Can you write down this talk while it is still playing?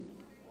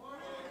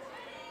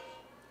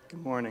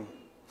Good morning.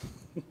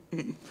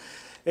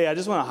 Hey, I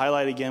just want to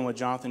highlight again what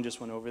Jonathan just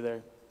went over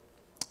there.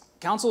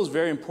 Council is a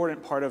very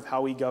important part of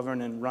how we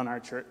govern and run our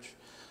church.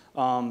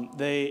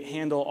 They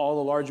handle all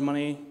the large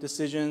money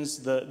decisions.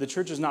 The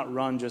church is not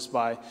run just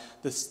by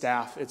the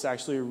staff. It's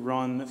actually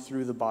run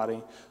through the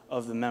body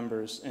of the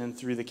members and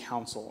through the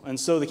council. And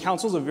so the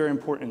council is a very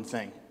important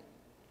thing.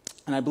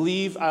 And I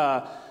believe,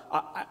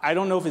 I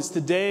don't know if it's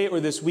today or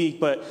this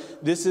week,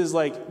 but this is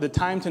like the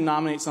time to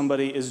nominate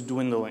somebody is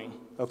dwindling.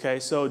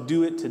 Okay, so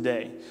do it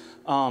today.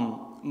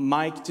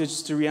 Mike,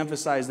 just to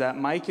reemphasize that,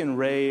 Mike and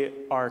Ray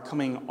are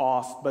coming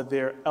off, but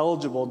they're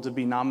eligible to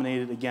be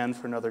nominated again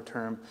for another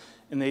term,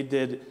 and they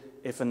did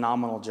a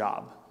phenomenal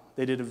job.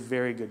 They did a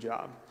very good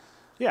job.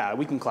 Yeah,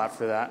 we can clap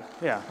for that.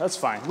 Yeah, that's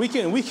fine. We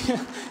can.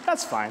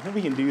 That's fine.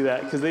 We can do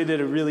that because they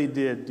really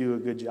did do a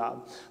good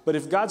job. But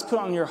if God's put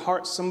on your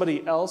heart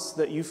somebody else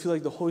that you feel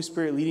like the Holy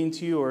Spirit leading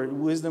to you, or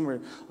wisdom or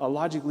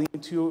logic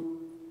leading to you,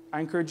 I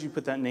encourage you to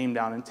put that name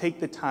down and take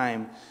the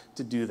time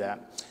to do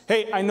that.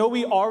 Hey, I know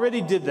we already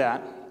did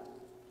that,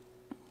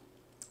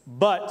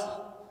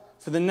 but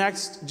for the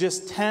next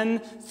just 10,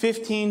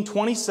 15,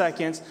 20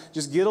 seconds,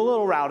 just get a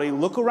little rowdy,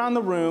 look around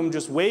the room,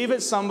 just wave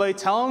at somebody,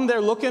 tell them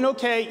they're looking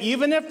okay,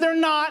 even if they're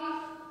not.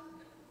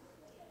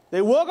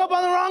 They woke up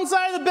on the wrong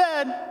side of the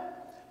bed,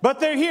 but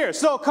they're here.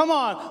 So come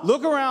on,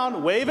 look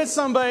around, wave at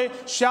somebody,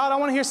 shout, I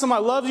want to hear some I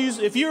love you.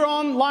 If you're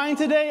online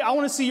today, I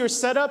want to see your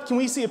setup. Can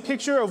we see a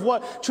picture of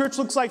what church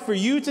looks like for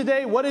you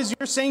today? What does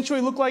your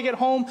sanctuary look like at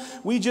home?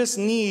 We just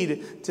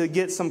need to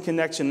get some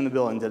connection in the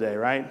building today,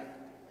 right?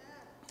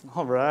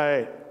 All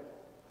right.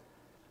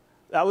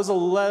 That was a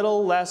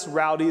little less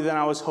rowdy than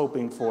I was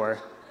hoping for.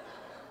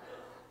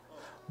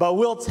 But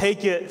we'll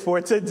take it for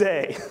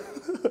today.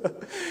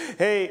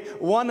 Hey,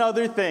 one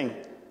other thing.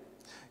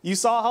 You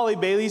saw Holly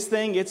Bailey's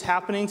thing. It's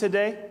happening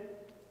today.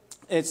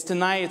 It's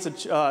tonight.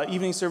 It's an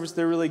evening service.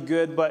 They're really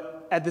good.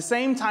 But at the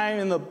same time,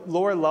 in the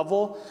lower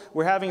level,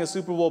 we're having a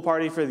Super Bowl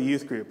party for the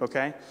youth group,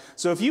 okay?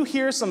 So if you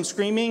hear some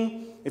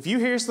screaming, if you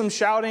hear some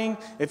shouting,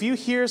 if you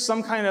hear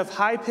some kind of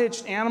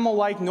high-pitched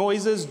animal-like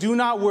noises, do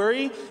not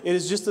worry. It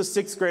is just a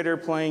 6th grader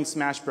playing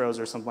Smash Bros.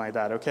 Or something like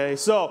that, okay?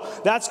 So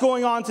that's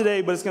going on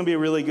today, but it's going to be a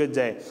really good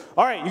day.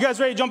 All right, you guys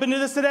ready to jump into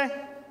this today?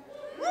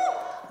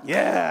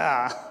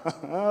 Yeah.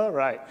 All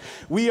right.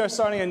 We are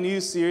starting a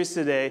new series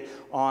today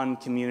on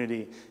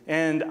community,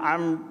 and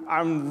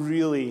I'm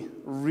really,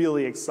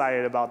 really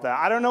excited about that.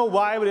 I don't know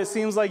why, but it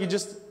seems like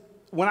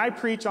when I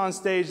preach on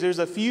stage, there's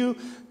a few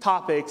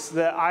topics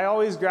that I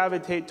always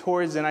gravitate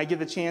towards, and I get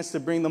the chance to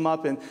bring them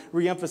up and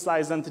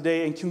reemphasize them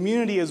today. And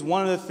community is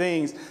one of the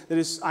things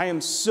that I am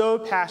so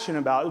passionate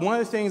about. One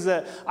of the things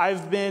that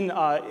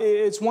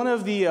it's one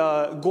of the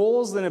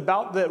goals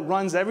that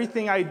runs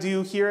everything I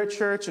do here at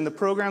church and the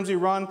programs we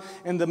run,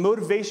 and the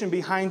motivation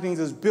behind things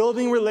is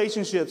building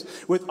relationships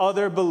with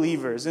other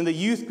believers in the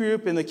youth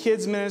group, in the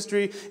kids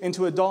ministry,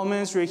 into adult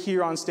ministry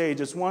here on stage.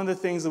 It's one of the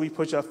things that we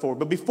push up for.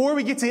 But before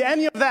we get to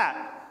any of that,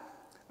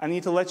 I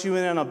need to let you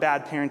in on a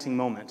bad parenting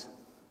moment.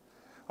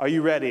 Are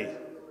you ready?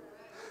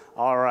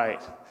 All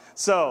right.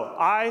 So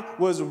I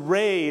was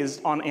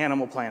raised on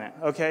Animal Planet,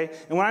 okay?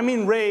 And when I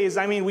mean raised,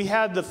 I mean we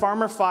had the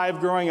Farmer 5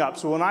 growing up.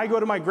 So when I go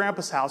to my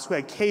grandpa's house who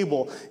had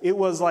cable, it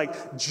was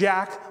like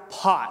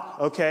jackpot,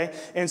 okay?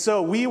 And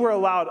so we were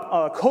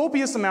allowed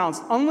copious amounts,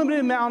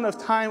 unlimited amount of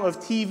time of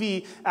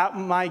TV at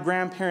my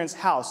grandparents'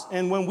 house.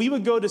 And when we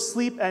would go to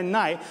sleep at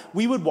night,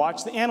 we would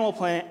watch the Animal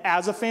Planet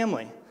as a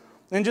family.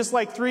 And just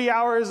like 3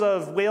 hours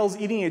of whales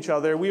eating each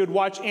other, we would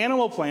watch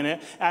Animal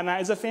Planet at night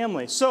as a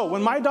family. So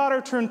when my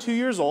daughter turned 2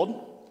 years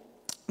old,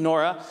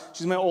 Nora,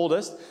 she's my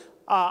oldest,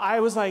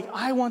 I was like,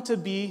 I want to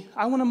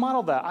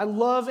model that. I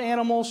love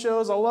animal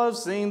shows. I love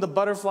seeing the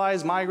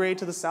butterflies migrate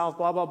to the south,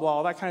 blah, blah, blah,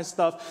 all that kind of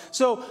stuff.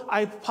 So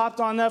I popped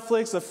on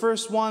Netflix. The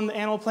first one, the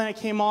Animal Planet,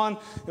 came on.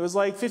 It was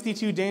like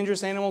 52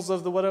 Dangerous Animals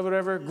of the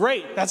whatever.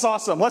 Great, that's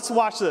awesome. Let's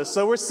watch this.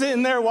 So we're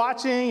sitting there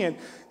watching, and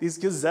these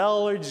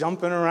gazelle are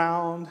jumping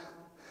around,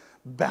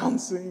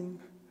 bouncing,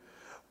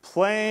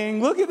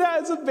 playing. Look at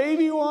that, it's a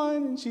baby one.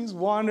 And she's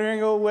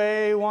wandering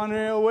away.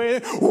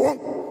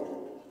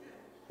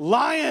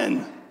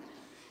 Lion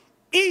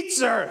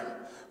eats her.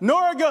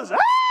 Nora goes, ah!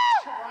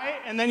 Right?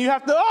 And then you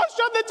have to,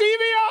 shut the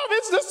TV off.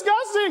 It's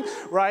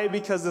disgusting. Right?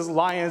 Because this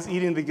lion is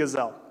eating the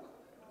gazelle.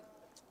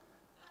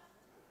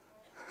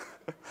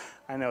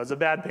 I know, it's a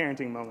bad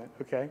parenting moment,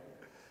 okay?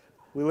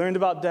 We learned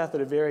about death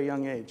at a very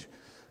young age.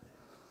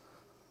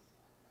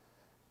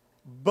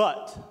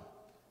 But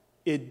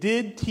it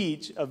did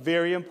teach a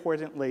very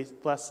important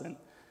lesson,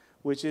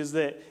 which is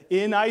that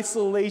in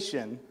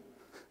isolation,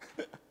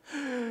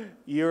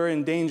 you're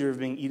in danger of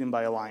being eaten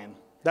by a lion.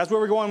 That's where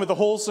we're going with the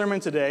whole sermon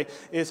today,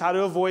 is how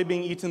to avoid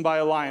being eaten by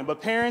a lion. But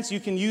parents,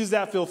 you can use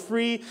that, feel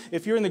free.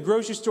 If you're in the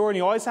grocery store and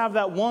you always have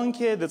that one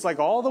kid that's like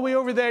all the way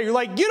over there, you're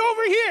like, get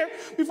over here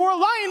before a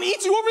lion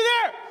eats you over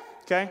there.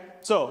 Okay?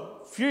 So,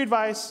 for your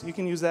advice, you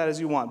can use that as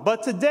you want.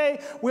 But today,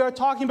 we are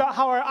talking about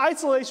how our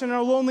isolation and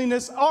our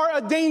loneliness are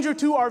a danger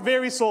to our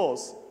very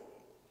souls.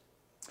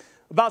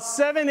 About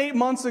 7-8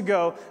 months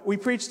ago, we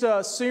preached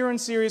a sermon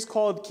series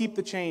called Keep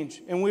the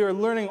Change. And we were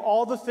learning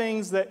all the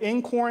things that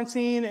in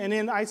quarantine and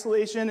in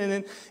isolation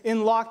and in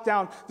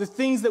lockdown, the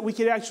things that we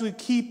could actually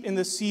keep in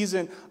the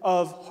season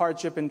of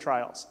hardship and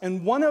trials.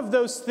 And one of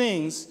those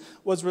things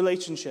was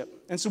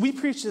relationship. And so we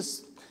preached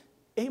this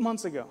 8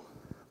 months ago.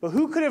 But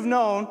who could have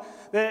known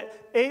that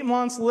 8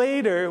 months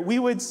later, we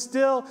would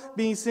still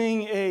be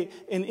seeing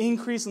an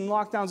increase in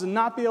lockdowns and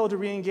not be able to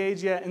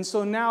re-engage yet. And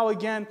so now,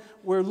 again,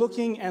 we're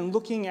looking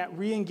at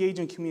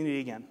re-engaging community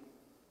again.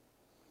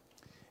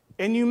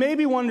 And you may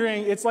be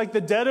wondering, it's like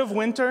the dead of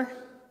winter.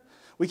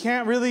 We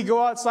can't really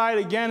go outside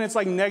again. It's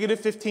like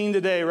 -15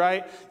 today,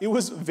 right? It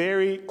was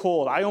very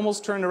cold. I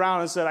almost turned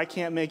around and said, I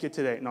can't make it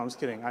today. No, I'm just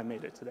kidding. I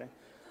made it today.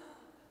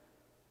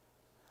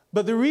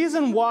 But the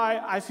reason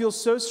why I feel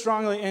so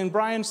strongly, and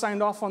Brian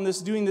signed off on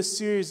this, doing this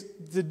series,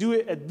 to do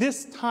it at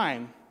this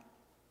time,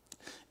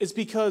 is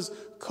because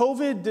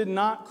COVID did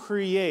not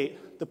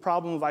create the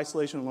problem of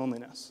isolation and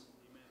loneliness.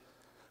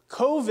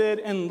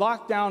 COVID and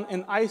lockdown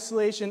and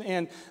isolation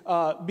and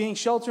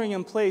sheltering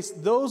in place,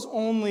 those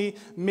only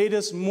made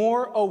us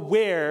more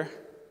aware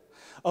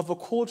of a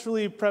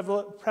culturally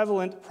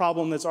prevalent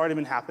problem that's already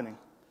been happening.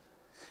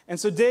 And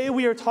so today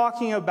we are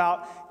talking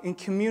about in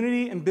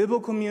community and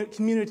biblical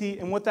community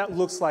and what that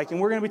looks like.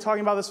 And we're going to be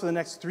talking about this for the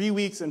next 3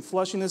 weeks and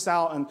flushing this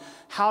out and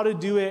how to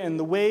do it and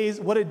the ways,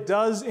 what it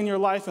does in your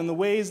life and the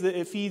ways that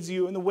it feeds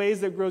you and the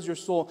ways that grows your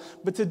soul.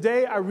 But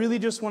today I really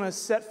just want to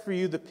set for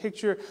you the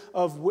picture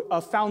of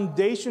a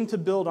foundation to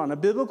build on, a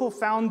biblical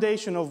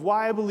foundation of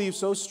why I believe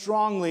so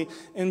strongly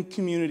in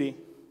community.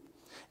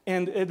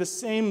 And at the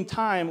same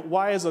time,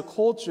 why as a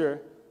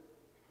culture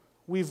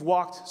we've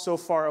walked so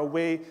far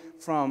away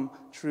from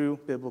true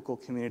biblical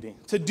community.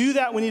 To do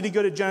that, we need to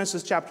go to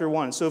Genesis chapter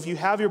 1. So if you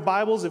have your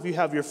Bibles, if you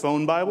have your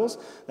phone Bibles,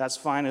 that's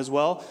fine as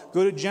well.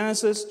 Go to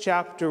Genesis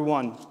chapter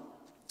 1.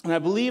 And I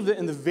believe that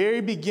in the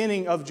very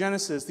beginning of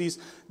Genesis,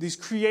 these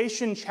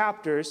creation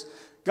chapters,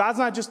 God's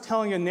not just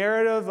telling a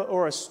narrative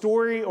or a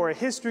story or a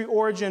history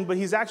origin, but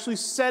he's actually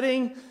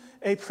setting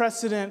a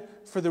precedent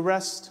for the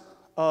rest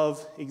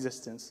of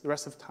existence, the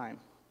rest of time.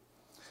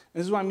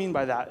 And this is what I mean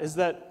by that, is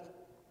that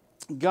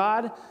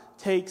God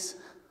takes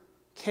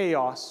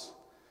chaos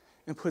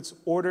and puts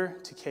order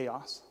to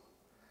chaos.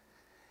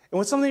 And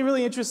what's something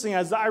really interesting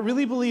is that I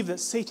really believe that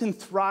Satan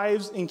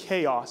thrives in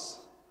chaos,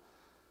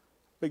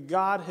 but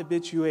God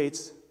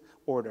habituates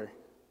order.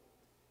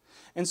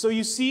 And so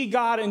you see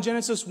God in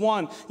Genesis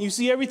 1, you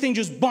see everything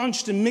just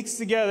bunched and mixed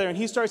together, and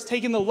he starts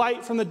taking the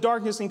light from the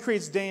darkness and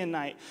creates day and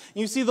night.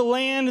 And you see the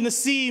land and the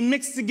sea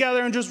mixed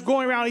together and just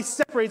going around, he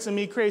separates them.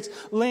 He creates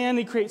land,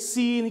 he creates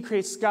sea, and he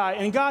creates sky.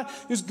 And God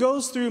just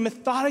goes through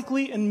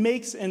methodically and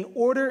makes an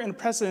order and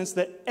precedence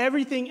that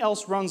everything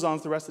else runs on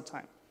for the rest of the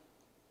time.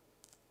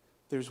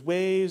 There's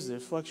waves,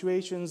 there's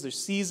fluctuations,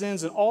 there's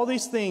seasons, and all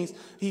these things,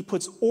 he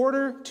puts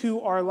order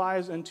to our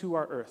lives and to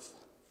our earth.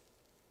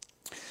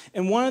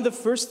 And one of the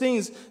first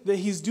things that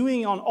he's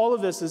doing on all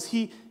of this is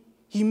he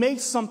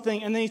makes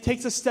something and then he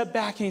takes a step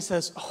back and he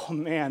says, oh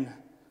man,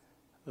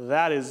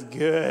 that is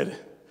good.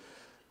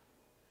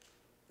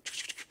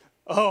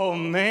 Oh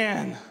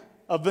man,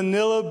 a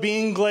vanilla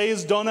bean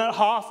glazed donut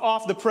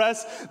off the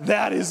press,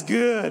 that is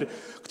good.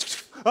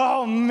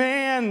 Oh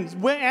man,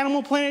 when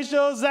Animal Planet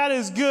shows, that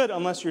is good,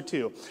 unless you're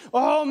 2.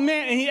 Oh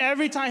man, and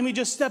every time he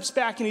just steps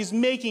back and he's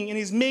making and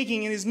he's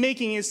making and he's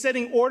making, he's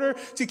setting order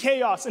to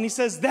chaos, and he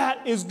says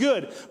that is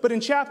good. But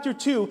in chapter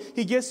 2,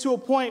 he gets to a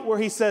point where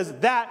he says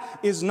that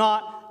is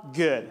not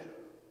good.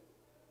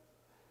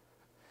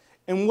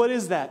 And what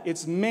is that?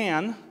 It's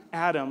man,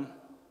 Adam,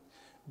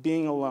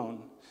 being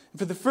alone.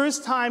 For the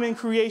first time in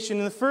creation,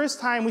 and the first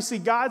time we see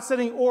God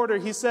setting order,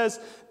 he says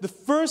the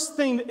first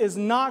thing that is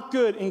not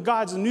good in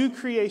God's new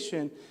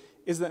creation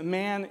is that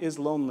man is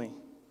lonely.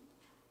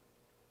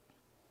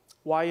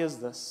 Why is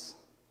this?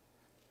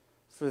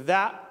 For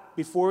that,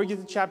 before we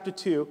get to chapter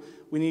 2,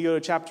 we need to go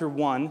to chapter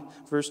 1,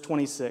 verse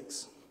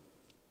 26.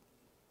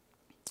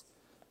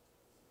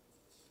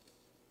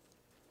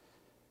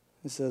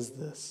 It says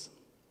this.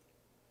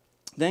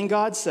 Then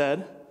God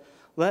said,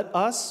 let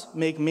us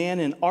make man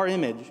in our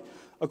image,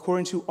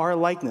 according to our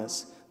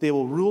likeness. They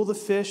will rule the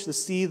fish, the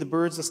sea, the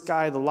birds, the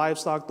sky, the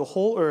livestock, the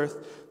whole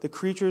earth, the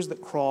creatures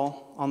that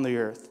crawl on the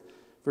earth.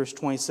 Verse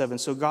 27,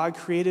 so God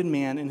created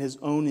man in his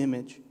own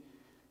image.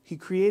 He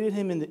created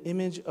him in the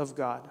image of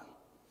God.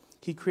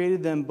 He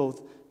created them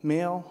both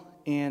male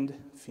and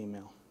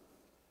female.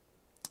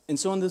 And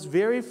so in this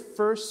very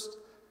first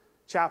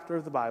chapter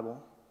of the Bible,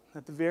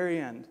 at the very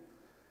end,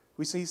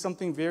 we see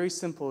something very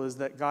simple, is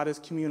that God is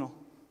communal.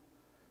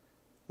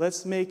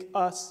 Let's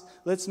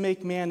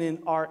make man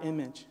in our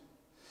image.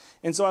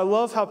 And so I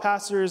love how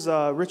pastors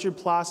Richard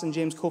Plas and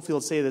James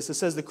Cofield say this. It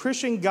says, the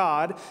Christian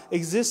God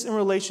exists in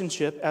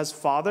relationship as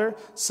Father,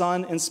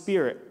 Son, and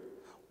Spirit.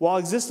 While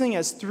existing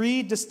as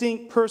 3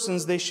 distinct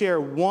persons, they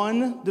share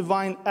one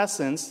divine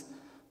essence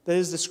that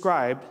is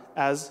described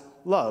as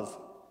love.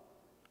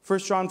 1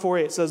 John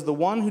 4:8 says, the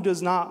one who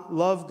does not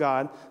love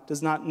God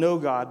does not know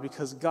God,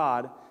 because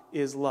God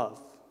is love.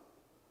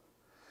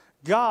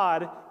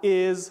 God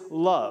is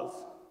love.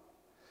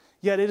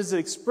 Yet it is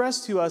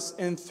expressed to us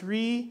in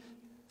three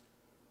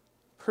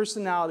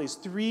personalities,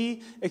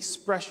 three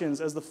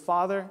expressions as the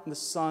Father and the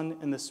Son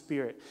and the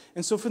Spirit.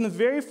 And so from the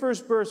very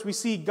first verse, we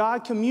see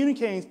God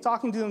communicating,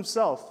 talking to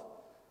himself.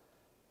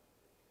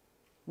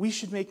 We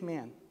should make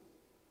man.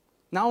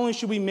 Not only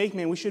should we make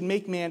man, we should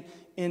make man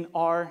in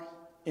our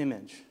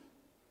image.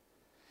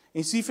 And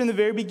you see from the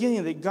very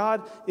beginning that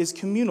God is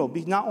communal,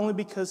 not only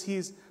because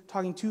he's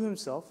talking to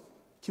himself,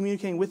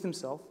 communicating with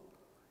himself,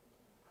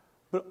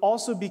 but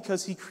also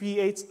because he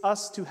creates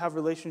us to have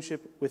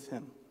relationship with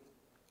him.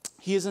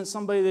 He isn't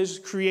somebody that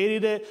just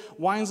created it,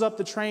 winds up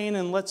the train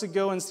and lets it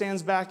go and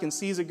stands back and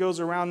sees it goes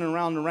around and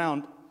around and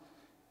around.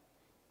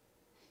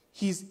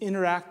 He's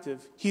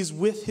interactive. He's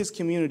with his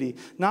community.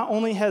 Not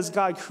only has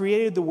God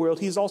created the world,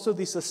 he's also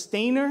the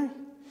sustainer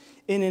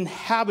and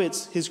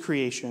inhabits his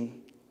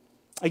creation.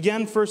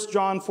 Again, 1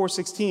 John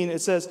 4:16,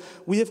 it says,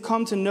 "We have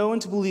come to know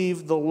and to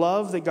believe the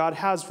love that God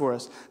has for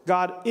us.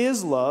 God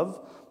is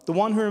love. The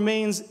one who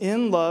remains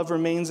in love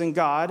remains in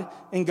God,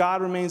 and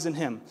God remains in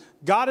him."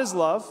 God is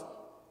love.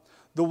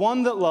 The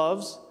one that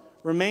loves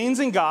remains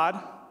in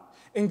God,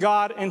 and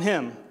God in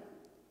him.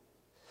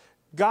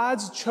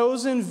 God's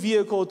chosen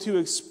vehicle to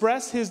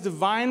express his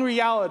divine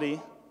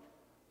reality,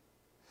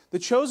 the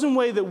chosen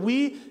way that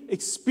we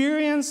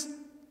experience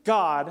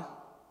God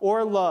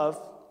or love,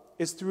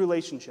 is through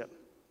relationship.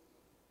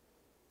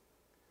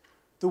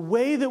 The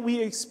way that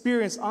we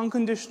experience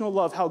unconditional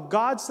love, how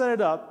God set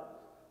it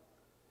up,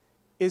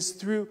 is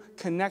through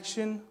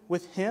connection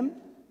with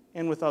him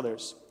and with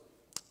others.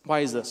 Why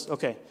is this?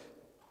 Okay.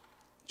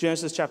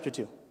 Genesis chapter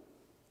 2.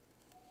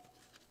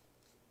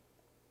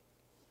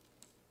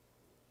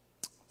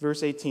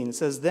 Verse 18, it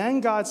says,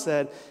 "Then God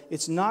said,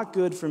 'It's not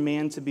good for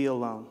man to be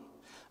alone.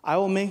 I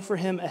will make for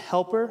him a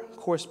helper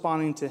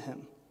corresponding to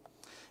him.'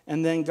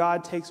 And then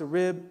God takes a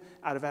rib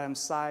out of Adam's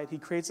side. He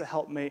creates a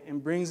helpmate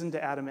and brings him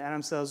to Adam. And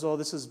Adam says, 'Oh,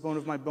 this is bone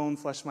of my bone,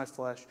 flesh of my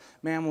flesh.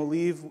 Man will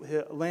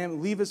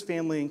leave his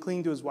family and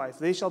cling to his wife.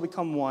 They shall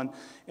become one.'"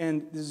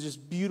 And this is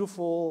just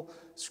beautiful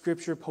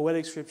scripture,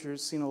 poetic scripture.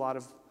 Seen a lot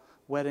of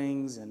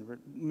weddings and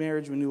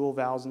marriage renewal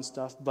vows and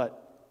stuff.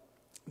 But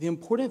the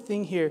important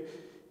thing here,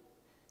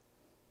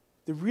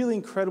 the really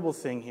incredible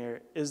thing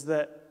here, is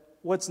that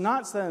what's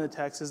not said in the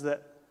text is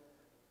that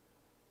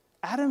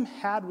Adam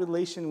had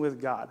relation with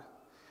God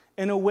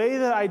in a way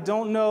that I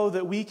don't know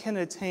that we can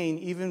attain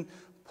even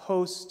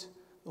post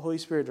the Holy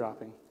Spirit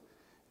dropping.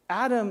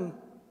 Adam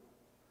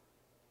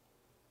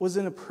was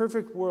in a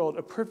perfect world,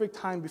 a perfect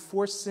time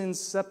before sin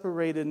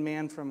separated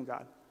man from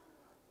God.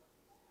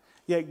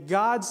 Yet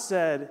God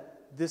said,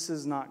 "This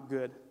is not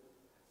good.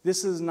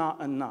 This is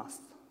not enough.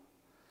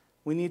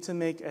 We need to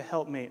make a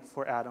helpmate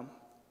for Adam."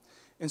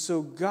 And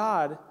so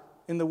God,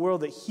 in the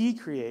world that he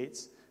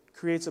creates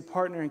a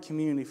partner and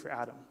community for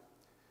Adam.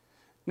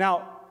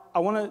 Now, I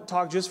want to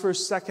talk just for a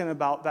second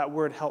about that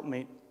word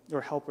helpmate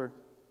or helper.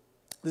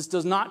 This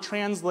does not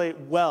translate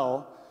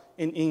well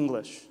in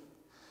English.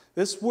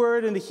 This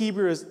word in the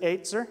Hebrew is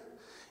etzer,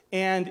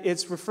 and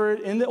it's referred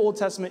in the Old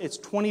Testament, it's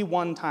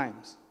 21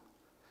 times.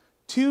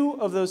 2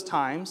 of those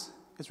times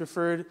is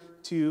referred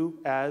to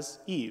as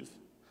Eve.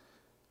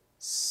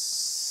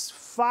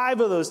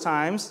 5 of those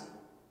times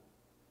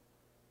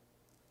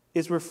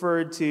is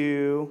referred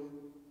to,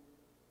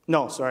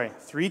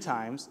 3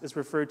 times is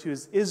referred to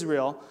as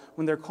Israel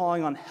when they're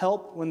calling on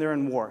help when they're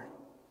in war.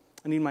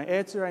 I need my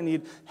etzer, I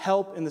need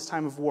help in this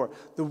time of war.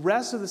 The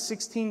rest of the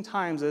 16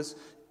 times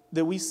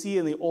that we see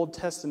in the Old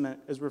Testament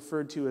is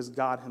referred to as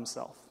God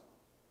himself.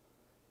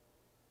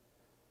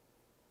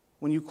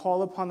 When you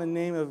call upon the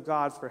name of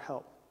God for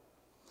help.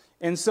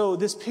 And so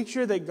this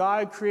picture that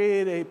God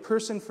created a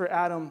person for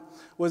Adam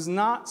was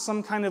not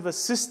some kind of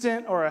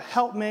assistant or a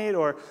helpmate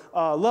or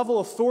a level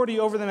of authority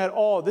over them at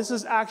all. This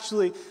is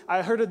actually,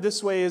 I heard it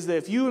this way, is that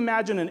if you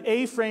imagine an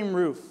A-frame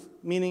roof,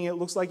 meaning it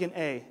looks like an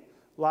A,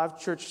 a lot of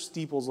church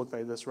steeples look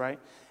like this, right?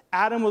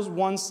 Adam was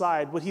one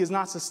side, but he is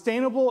not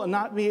sustainable and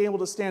not being able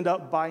to stand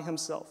up by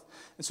himself.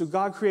 And so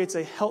God creates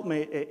a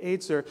helpmate, a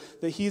etzer,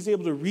 that he is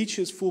able to reach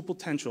his full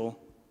potential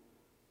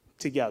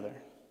together,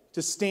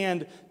 to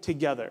stand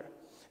together.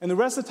 And the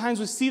rest of the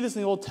times we see this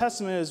in the Old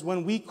Testament is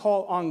when we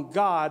call on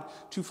God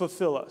to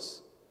fulfill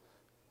us.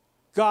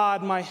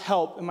 God, my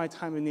help in my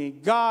time of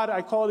need. God,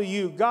 I call to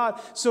you.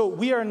 God, so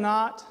we are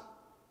not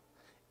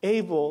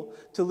able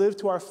to live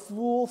to our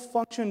full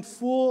function,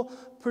 full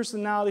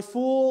personality,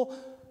 full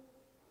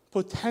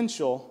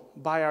potential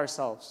by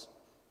ourselves.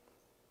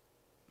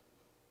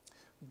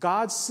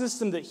 God's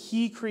system that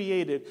he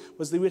created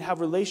was that we would have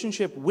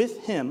relationship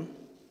with him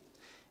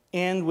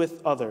and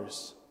with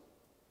others.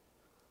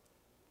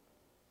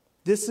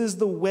 This is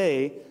the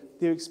way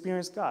they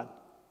experience God,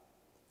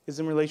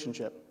 is in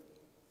relationship.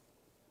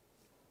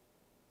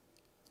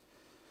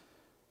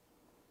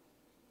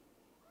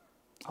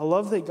 I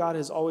love that God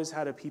has always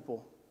had a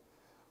people.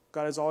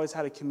 God has always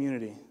had a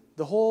community.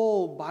 The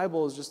whole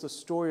Bible is just a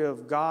story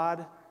of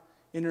God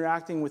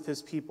interacting with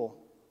his people.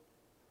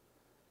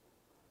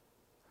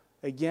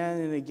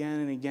 Again and again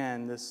and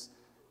again, this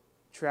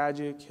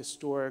tragic,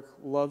 historic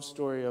love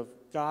story of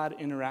God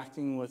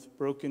interacting with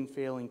broken,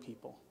 failing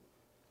people.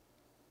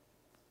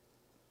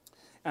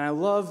 And I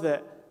love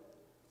that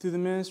through the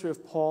ministry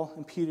of Paul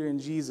and Peter and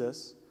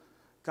Jesus,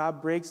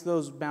 God breaks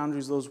those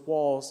boundaries, those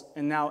walls,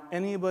 and now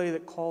anybody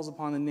that calls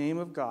upon the name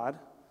of God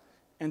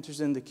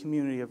enters in the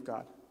community of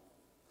God.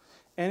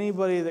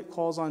 Anybody that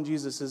calls on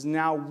Jesus says,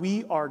 now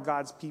we are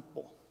God's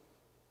people.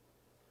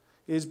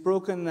 It has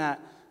broken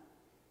that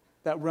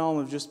realm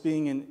of just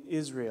being in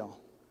Israel.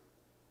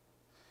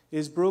 It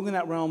has broken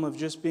that realm of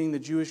just being the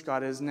Jewish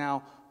God. It is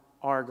now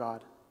our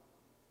God.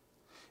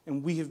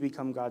 And we have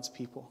become God's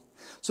people.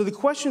 So the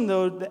question,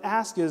 though, to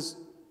ask is,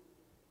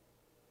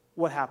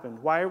 what happened?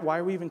 Why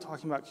are we even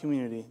talking about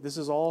community? This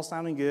is all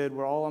sounding good.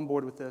 We're all on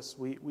board with this.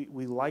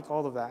 We like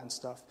all of that and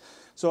stuff.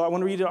 So I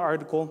want to read an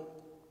article.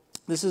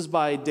 This is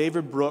by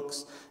David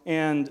Brooks,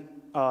 and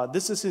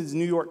this is his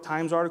New York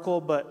Times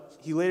article, but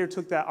he later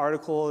took that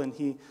article and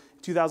he,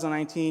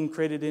 2019,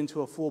 created it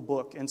into a full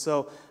book. And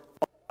so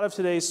a lot of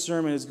today's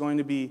sermon is going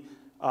to be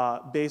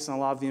based on a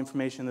lot of the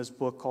information in this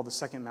book called The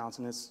Second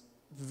Mountain. It's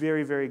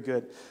very, very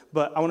good.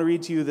 But I want to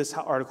read to you this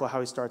article, how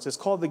he starts. It's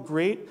called The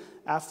Great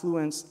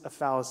Affluence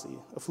Fallacy.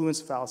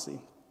 It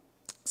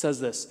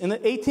says this: in the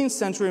 18th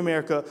century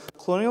America,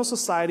 colonial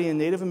society and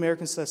Native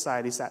American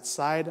society sat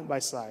side by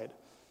side.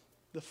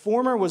 The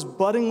former was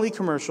buddingly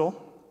commercial.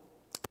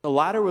 The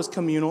latter was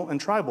communal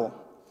and tribal.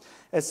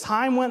 As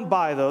time went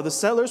by, though, the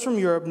settlers from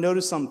Europe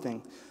noticed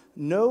something.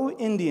 No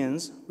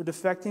Indians were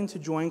defecting to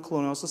join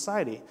colonial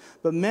society,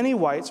 but many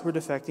whites were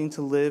defecting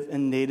to live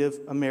in Native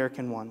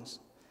American ones.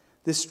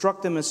 This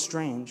struck them as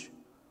strange.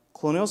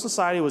 Colonial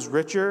society was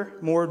richer,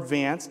 more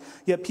advanced,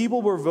 yet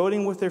people were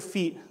voting with their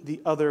feet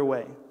the other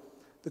way.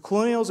 The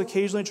colonials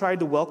occasionally tried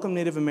to welcome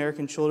Native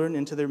American children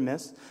into their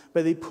midst,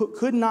 but they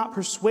could not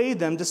persuade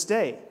them to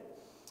stay.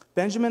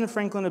 Benjamin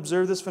Franklin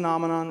observed this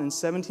phenomenon in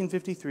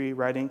 1753,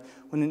 writing,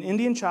 "When an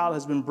Indian child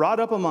has been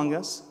brought up among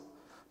us,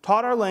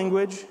 taught our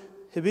language,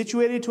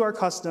 habituated to our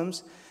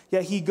customs,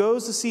 yet he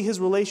goes to see his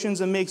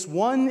relations and makes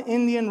one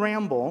Indian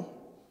ramble,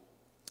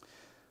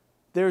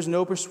 there is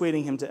no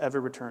persuading him to ever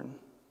return."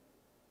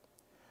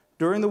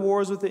 During the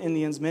wars with the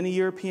Indians, many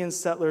European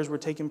settlers were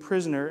taken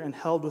prisoner and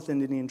held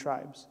within Indian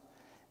tribes.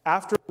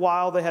 After a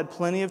while, they had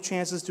plenty of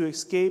chances to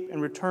escape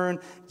and return,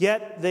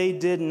 yet they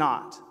did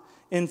not.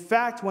 In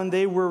fact, when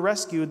they were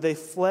rescued, they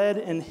fled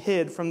and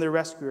hid from their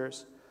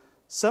rescuers.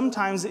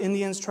 Sometimes the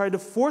Indians tried to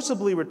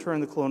forcibly return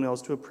the colonials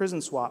to a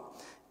prison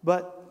swap,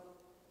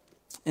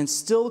 and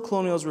still the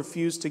colonials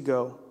refused to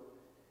go.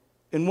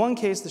 In one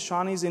case, the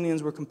Shawnees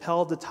Indians were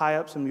compelled to tie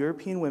up some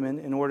European women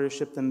in order to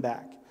ship them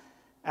back.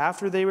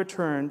 After they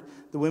returned,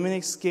 the women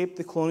escaped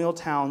the colonial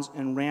towns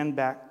and ran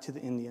back to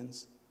the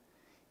Indians.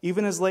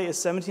 Even as late as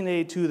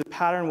 1782, the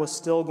pattern was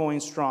still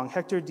going strong.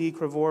 Hector D.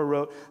 Cravor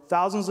wrote,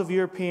 "Thousands of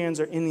Europeans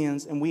are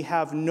Indians, and we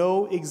have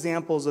no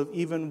examples of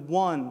even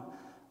one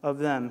of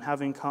them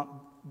having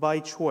by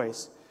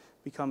choice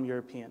become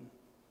European."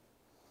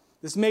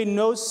 This made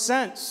no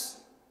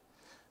sense.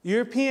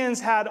 Europeans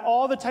had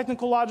all the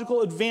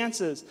technological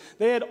advances.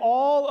 They had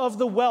all of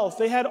the wealth.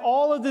 They had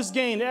all of this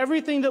gain,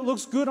 everything that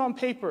looks good on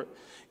paper.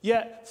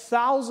 Yet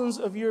thousands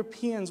of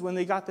Europeans, when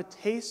they got the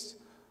taste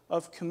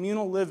of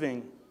communal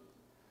living,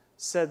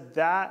 said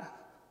that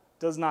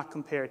does not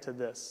compare to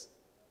this.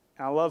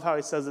 And I love how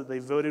he says that they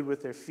voted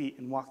with their feet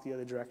and walked the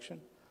other direction.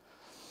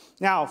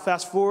 Now,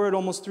 fast forward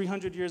almost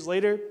 300 years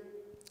later,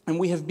 and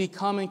we have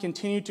become and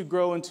continue to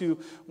grow into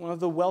one of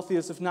the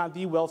wealthiest, if not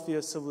the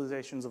wealthiest,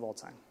 civilizations of all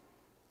time.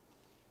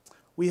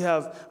 We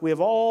have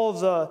all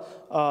the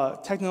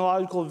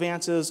technological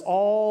advances,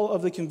 all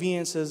of the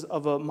conveniences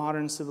of a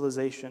modern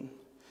civilization.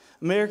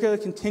 America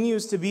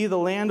continues to be the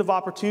land of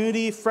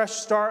opportunity, fresh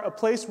start, a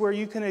place where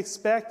you can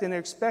expect and are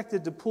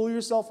expected to pull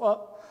yourself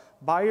up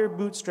by your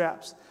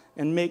bootstraps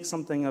and make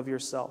something of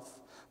yourself.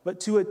 But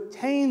to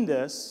attain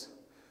this,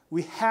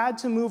 we had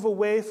to move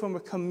away from a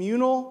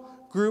communal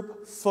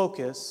group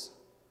focus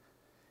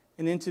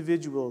and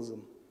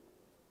individualism.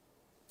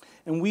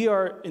 And we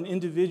are an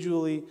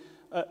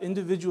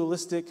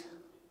individualistic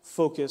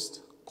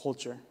focused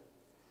culture.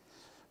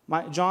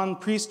 John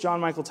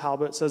Michael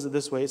Talbot says it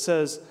this way. It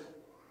says,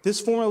 "This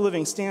form of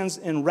living stands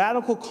in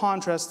radical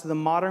contrast to the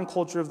modern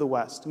culture of the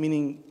West,"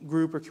 meaning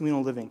group or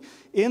communal living.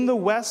 "In the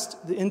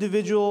West, the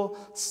individual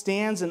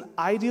stands in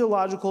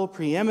ideological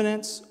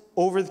preeminence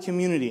over the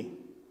community.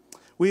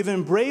 We've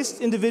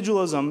embraced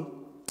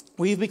individualism.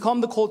 We've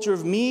become the culture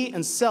of me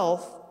and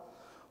self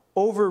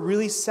over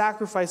really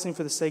sacrificing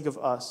for the sake of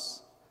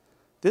us.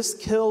 This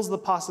kills the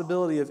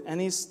possibility of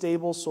any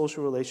stable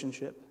social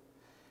relationship.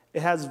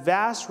 It has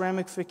vast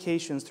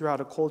ramifications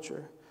throughout a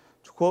culture.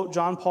 To quote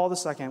John Paul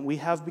II, we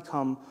have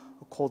become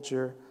a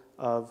culture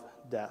of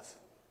death."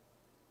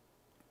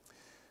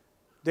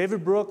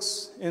 David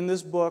Brooks, in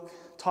this book,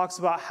 talks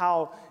about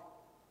how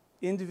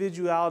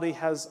individuality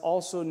has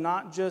also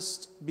not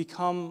just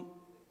become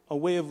a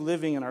way of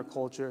living in our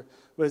culture,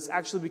 but it's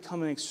actually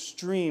become an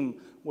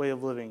extreme way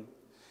of living.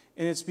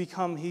 And it's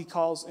become, he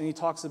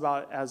talks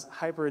about it as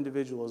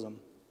hyper-individualism.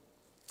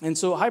 And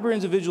so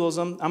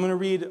hyper-individualism, I'm going to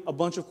read a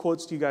bunch of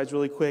quotes to you guys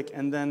really quick,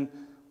 and then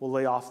we'll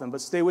lay off them.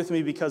 But stay with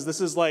me because this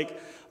is like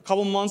a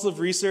couple months of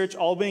research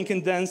all being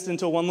condensed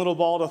into one little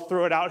ball to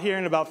throw it out here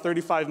in about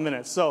 35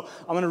 minutes. So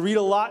I'm going to read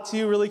a lot to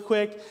you really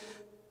quick.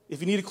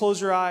 If you need to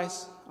close your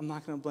eyes, I'm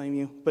not going to blame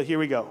you. But here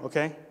we go,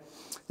 okay?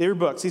 David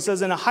Brooks, he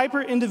says, in a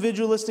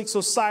hyper-individualistic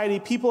society,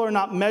 people are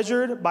not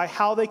measured by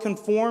how they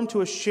conform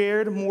to a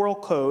shared moral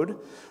code.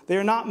 They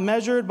are not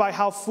measured by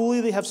how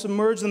fully they have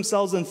submerged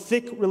themselves in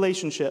thick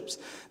relationships.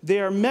 They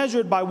are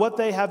measured by what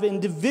they have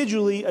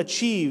individually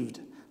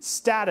achieved: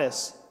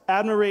 status,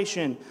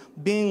 admiration,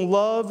 being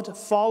loved,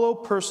 follow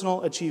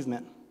personal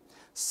achievement.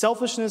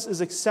 Selfishness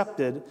is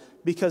accepted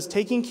because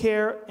taking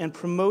care and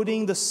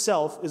promoting the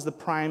self is the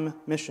prime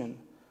mission.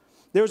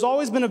 There's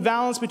always been a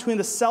balance between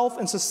the self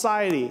and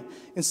society.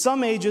 In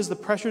some ages, the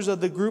pressures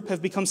of the group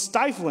have become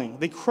stifling.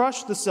 They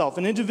crush the self,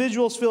 and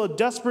individuals feel a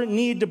desperate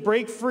need to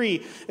break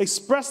free,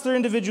 express their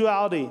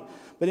individuality.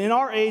 But in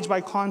our age,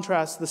 by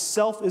contrast, the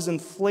self is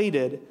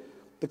inflated,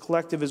 the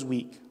collective is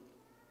weak.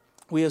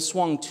 We have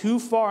swung too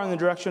far in the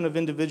direction of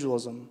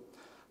individualism.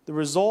 The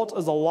result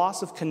is a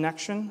loss of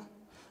connection,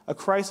 a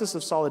crisis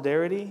of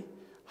solidarity.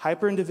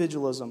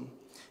 Hyper-individualism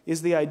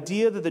is the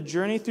idea that the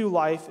journey through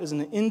life is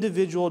an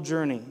individual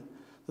journey,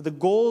 that the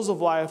goals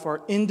of life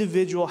are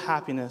individual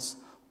happiness,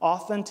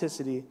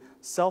 authenticity,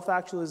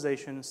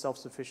 self-actualization, and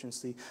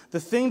self-sufficiency. The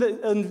thing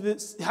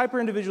that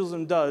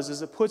hyper-individualism does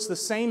is it puts the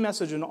same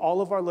message in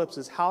all of our lips: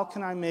 is how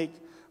can I make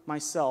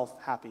myself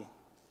happy?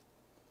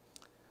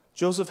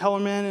 Joseph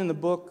Hellerman, in the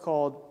book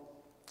called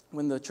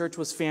When the Church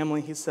Was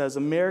Family, he says,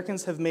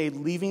 Americans have made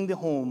leaving the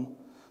home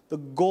the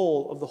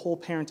goal of the whole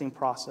parenting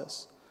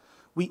process.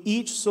 We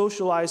each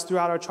socialize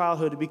throughout our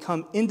childhood to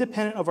become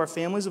independent of our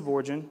families of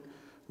origin,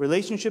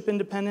 relationship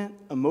independent,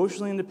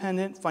 emotionally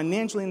independent,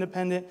 financially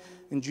independent,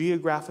 and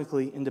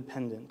geographically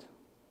independent.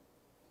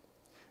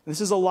 And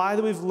this is a lie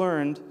that we've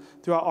learned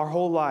throughout our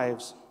whole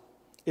lives,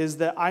 is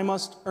that I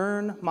must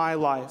earn my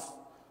life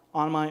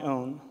on my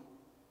own.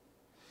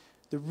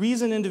 The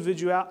reason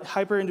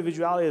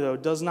hyper-individuality, though,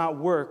 does not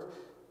work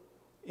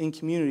in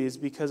communities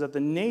because of the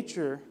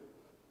nature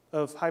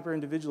of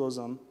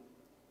hyper-individualism,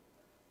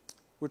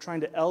 we're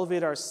trying to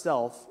elevate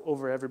ourselves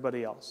over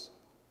everybody else.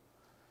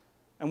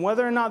 And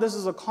whether or not this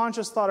is a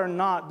conscious thought or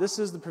not, this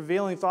is the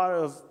prevailing thought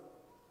of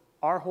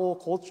our whole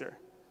culture.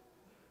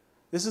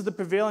 This is the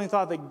prevailing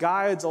thought that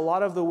guides a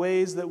lot of the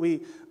ways that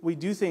we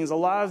do things, a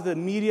lot of the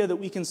media that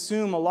we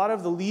consume, a lot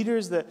of the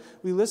leaders that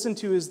we listen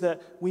to, is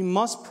that we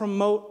must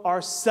promote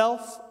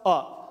ourselves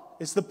up.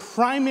 It's the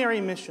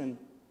primary mission.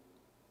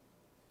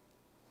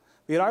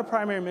 Yet our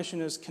primary mission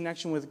is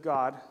connection with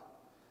God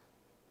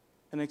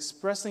and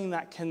expressing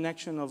that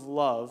connection of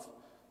love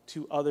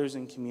to others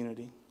in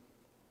community.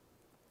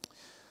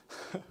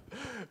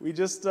 We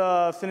just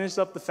finished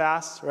up the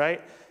fast,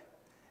 right?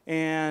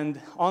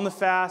 And on the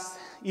fast,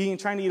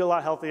 trying to eat a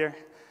lot healthier.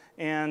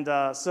 And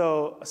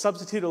so I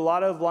substitute a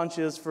lot of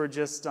lunches for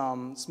just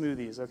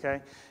smoothies,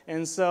 okay?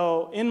 And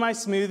so in my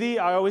smoothie,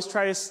 I always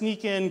try to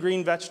sneak in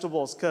green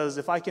vegetables, because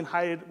if I can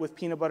hide it with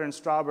peanut butter and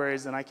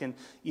strawberries, then I can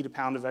eat a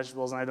pound of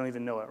vegetables and I don't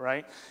even know it,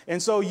 right?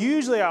 And so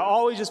usually I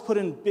always just put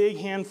in a big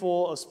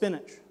handful of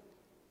spinach.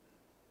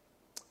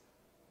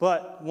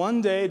 But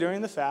one day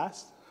during the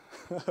fast,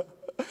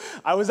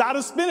 I was out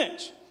of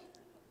spinach.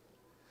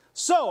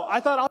 So I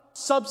thought I'll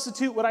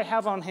substitute what I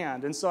have on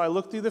hand. And so I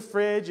looked through the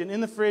fridge, and in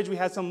the fridge we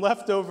had some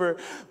leftover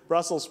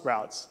Brussels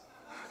sprouts.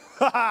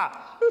 So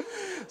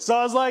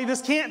I was like,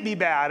 this can't be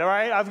bad, all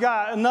right? I've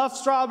got enough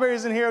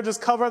strawberries in here to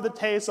just cover up the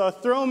taste, so I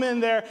throw them in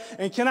there.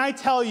 And can I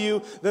tell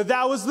you that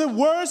that was the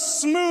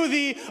worst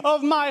smoothie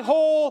of my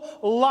whole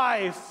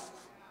life?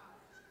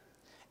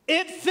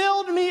 It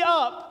filled me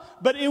up,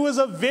 but it was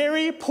a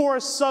very poor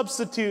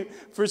substitute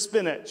for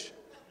spinach.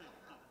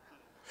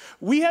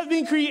 We have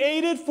been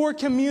created for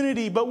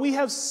community, but we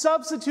have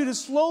substituted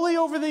slowly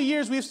over the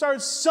years. We've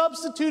started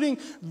substituting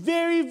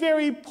very,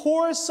 very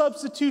poor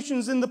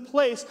substitutions in the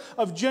place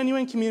of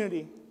genuine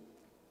community.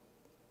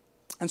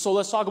 And so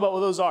let's talk about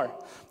what those are.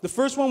 The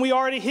first one we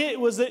already hit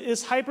was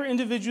this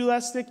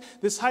hyper-individualistic,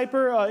 this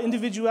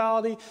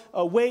hyper-individuality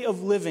way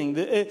of living,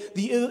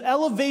 the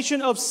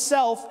elevation of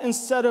self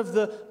instead of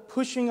the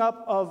pushing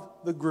up of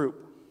the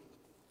group.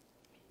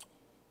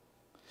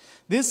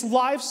 This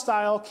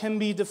lifestyle can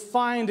be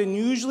defined and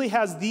usually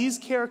has these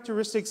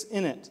characteristics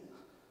in it.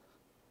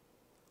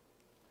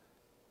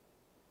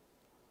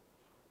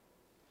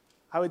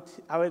 I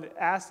would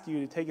ask you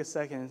to take a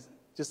second,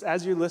 just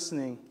as you're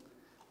listening,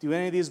 do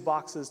any of these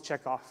boxes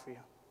check off for you?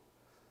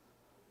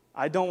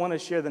 I don't want to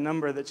share the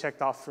number that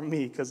checked off for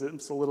me because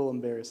it's a little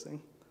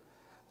embarrassing.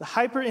 The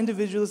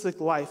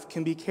hyper-individualistic life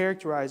can be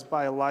characterized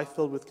by a life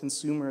filled with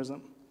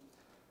consumerism,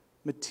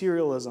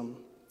 materialism,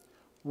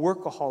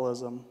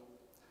 workaholism,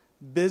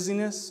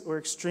 busyness or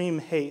extreme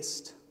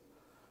haste,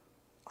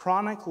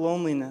 chronic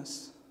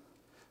loneliness,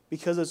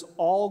 because it's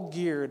all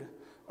geared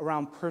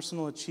around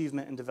personal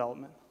achievement and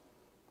development.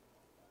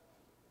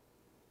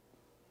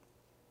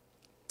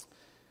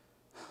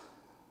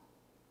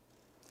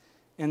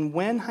 And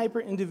when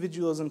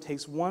hyper-individualism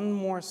takes one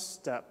more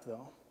step,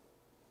 though,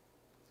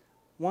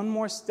 one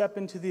more step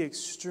into the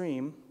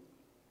extreme,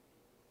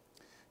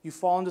 you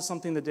fall into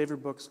something that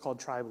David Brooks called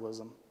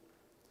tribalism.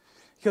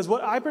 Because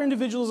what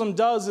hyper-individualism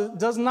does, it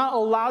does not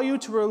allow you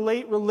to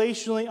relate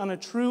relationally on a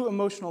true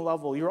emotional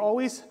level. You're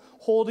always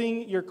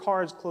holding your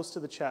cards close to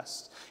the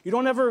chest. You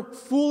don't ever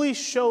fully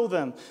show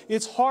them.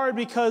 It's hard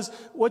because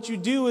what you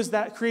do is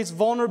that creates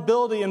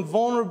vulnerability, and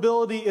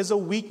vulnerability is a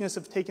weakness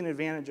if taken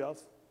advantage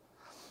of.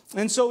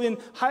 And so in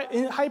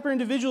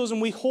hyper-individualism,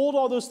 we hold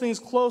all those things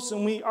close,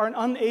 and we are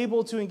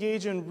unable to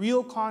engage in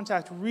real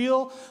contact,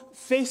 real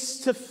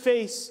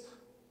face-to-face.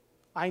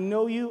 I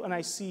know you and I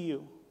see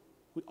you.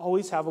 We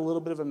always have a little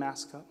bit of a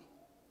mask up.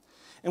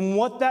 And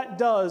what that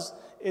does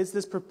is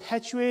this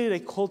perpetuated a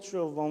culture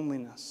of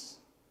loneliness.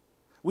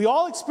 We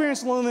all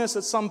experience loneliness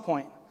at some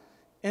point.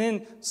 And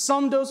in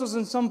some doses,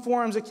 in some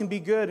forms, it can be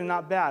good and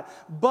not bad.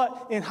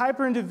 But in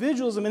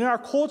hyper-individualism, and in our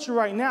culture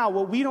right now,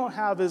 what we don't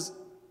have is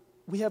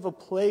we have a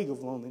plague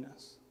of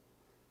loneliness.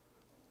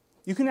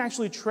 You can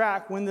actually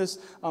track when this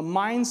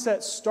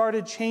mindset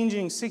started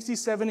changing 60,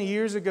 70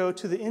 years ago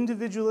to the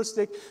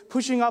individualistic,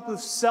 pushing up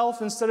of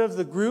self instead of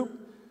the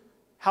group,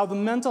 how the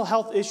mental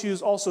health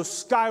issues also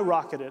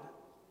skyrocketed.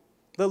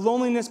 The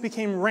loneliness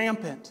became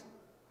rampant.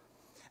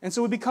 And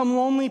so we become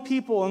lonely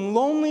people. And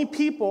lonely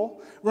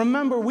people,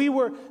 remember, we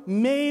were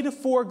made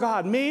for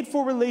God, made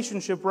for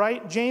relationship,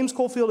 right? James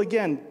Cofield,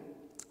 again,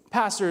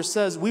 pastor,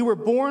 says, we were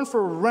born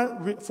for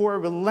a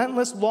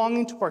relentless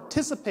longing to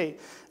participate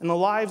in the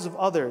lives of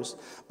others.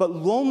 But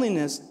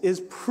loneliness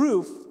is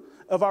proof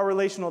of our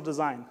relational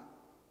design.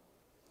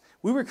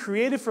 We were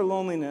created for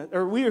loneliness,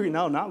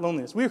 not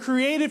loneliness. We were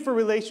created for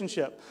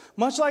relationship.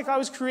 Much like I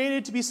was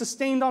created to be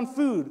sustained on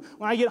food.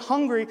 When I get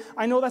hungry,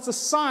 I know that's a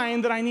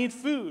sign that I need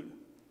food.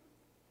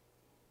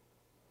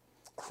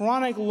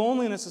 Chronic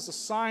loneliness is a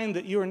sign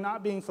that you are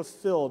not being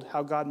fulfilled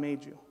how God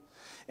made you.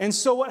 And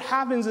so what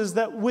happens is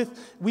that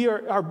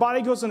our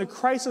body goes into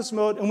crisis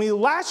mode, and we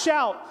lash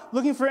out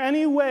looking for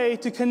any way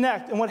to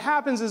connect. And what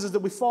happens is that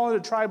we fall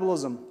into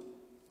tribalism.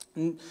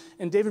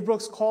 And David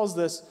Brooks calls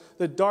this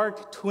the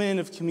dark twin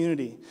of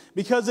community,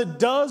 because it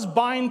does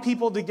bind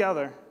people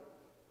together.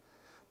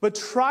 But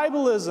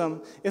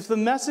tribalism, if the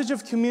message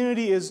of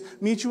community is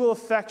mutual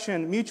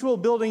affection, mutual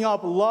building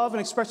up, love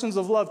and expressions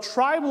of love,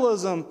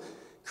 tribalism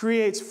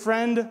creates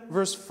friend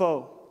versus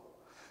foe.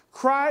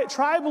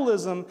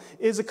 Tribalism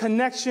is a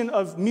connection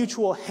of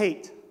mutual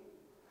hate.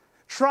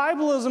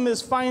 Tribalism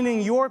is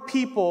finding your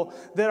people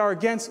that are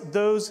against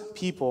those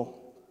people.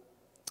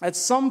 At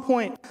some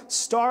point,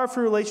 starved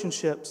for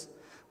relationships,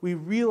 we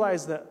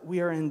realize that we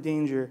are in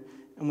danger,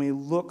 and we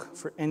look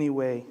for any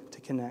way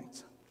to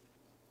connect.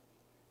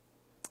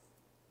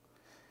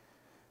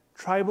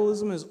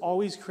 Tribalism is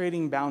always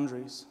creating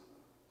boundaries,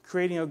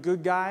 creating a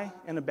good guy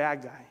and a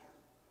bad guy.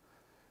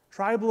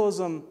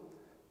 Tribalism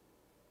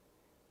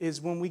is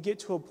when we get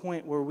to a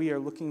point where we are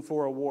looking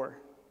for a war.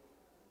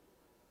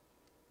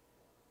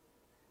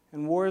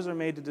 And wars are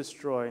made to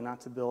destroy,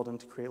 not to build and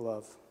to create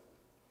love.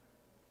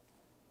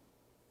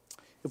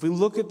 If we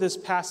look at this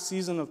past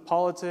season of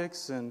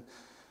politics and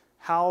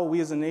how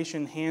we as a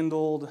nation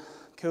handled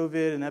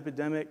COVID and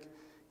epidemic,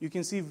 you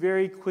can see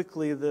very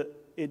quickly that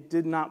it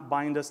did not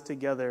bind us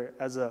together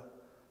as a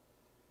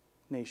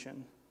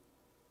nation.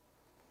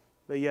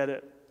 But yet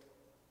it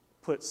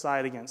put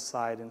side against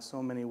side in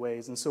so many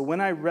ways. And so when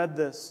I read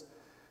this,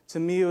 to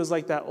me it was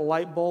like that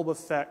light bulb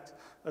effect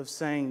of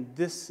saying,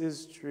 this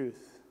is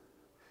truth.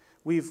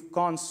 We've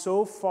gone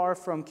so far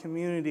from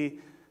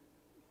community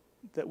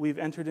that we've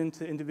entered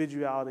into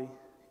individuality,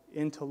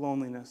 into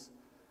loneliness,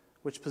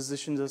 which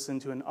positions us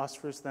into an us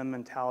versus them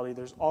mentality.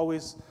 There's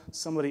always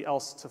somebody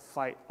else to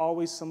fight,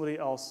 always somebody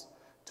else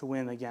to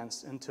win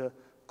against and to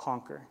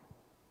conquer.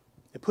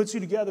 It puts you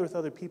together with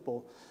other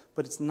people,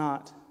 but it's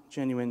not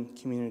genuine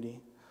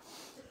community.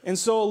 And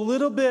so a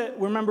little bit,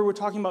 remember we're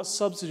talking about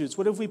substitutes.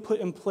 What have we put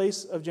in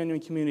place of genuine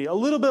community? A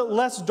little bit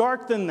less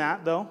dark than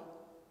that, though,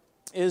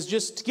 is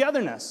just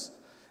togetherness,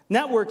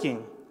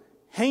 networking,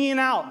 hanging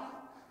out,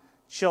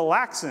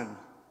 chillaxing.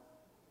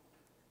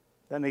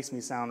 That makes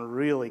me sound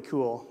really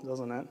cool,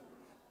 doesn't it?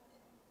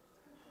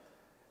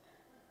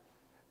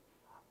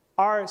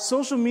 Our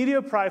social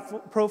media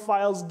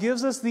profiles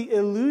gives us the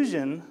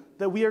illusion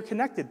that we are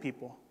connected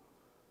people.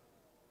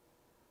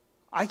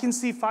 I can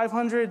see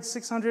 500,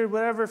 600,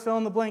 whatever, fill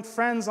in the blank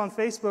friends on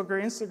Facebook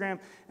or Instagram,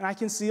 and I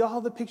can see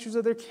all the pictures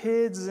of their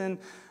kids and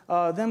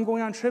them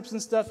going on trips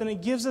and stuff, and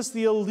it gives us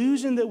the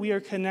illusion that we are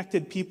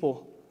connected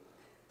people.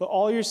 But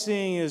all you're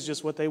seeing is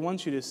just what they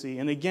want you to see.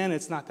 And again,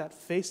 it's not that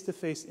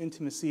face-to-face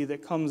intimacy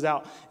that comes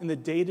out in the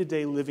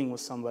day-to-day living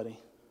with somebody.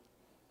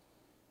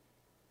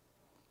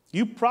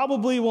 You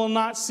probably will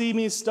not see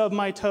me stub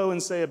my toe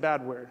and say a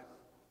bad word.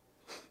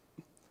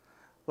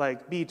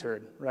 Like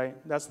B-turd, right?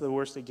 That's the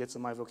worst it gets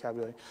in my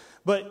vocabulary.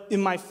 But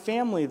in my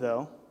family,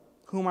 though,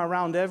 whom I'm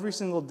around every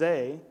single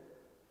day,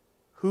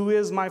 who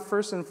is my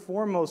first and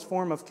foremost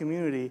form of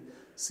community,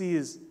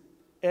 sees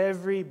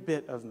every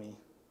bit of me.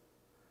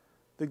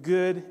 the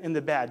good and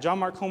the bad. John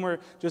Mark Comer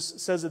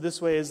just says it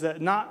this way, is that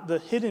not the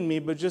hidden me,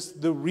 but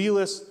just the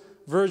realest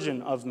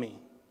version of me.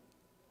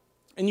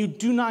 And you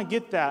do not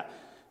get that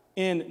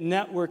in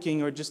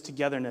networking or just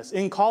togetherness.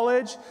 In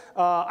college,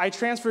 I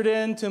transferred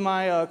into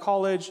my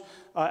college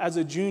as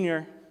a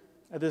junior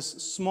at this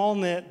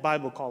small-knit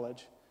Bible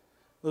college.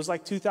 There was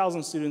like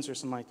 2,000 students or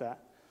something like that.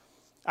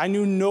 I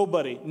knew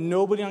nobody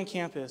on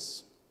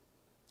campus.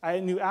 I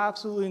knew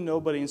absolutely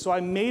nobody. And so I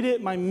made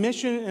it my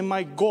mission and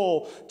my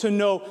goal to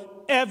know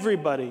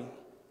everybody.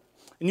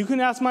 And you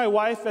can ask my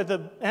wife, at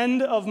the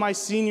end of my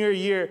senior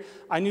year,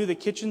 I knew the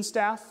kitchen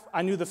staff,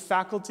 I knew the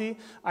faculty,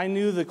 I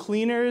knew the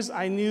cleaners,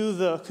 I knew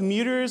the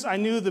commuters, I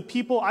knew the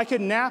people. I could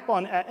nap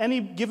on, at any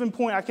given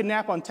point, I could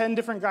nap on 10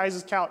 different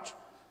guys' couch.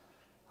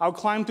 I would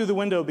climb through the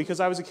window because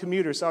I was a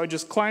commuter, so I would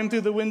just climb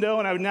through the window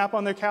and I would nap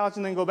on their couch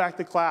and then go back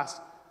to class.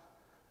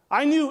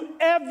 I knew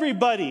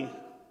everybody.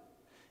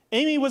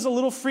 Amy was a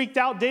little freaked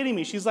out dating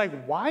me. She's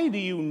like, why do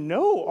you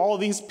know all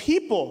these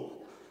people?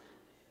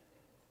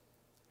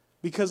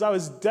 Because I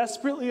was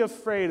desperately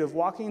afraid of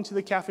walking into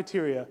the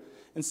cafeteria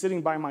and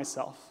sitting by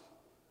myself.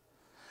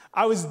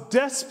 I was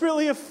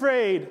desperately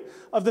afraid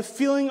of the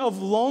feeling of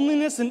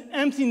loneliness and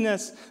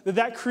emptiness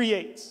that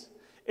creates.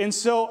 And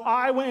so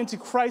I went into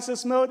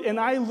crisis mode and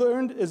I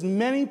learned as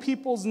many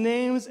people's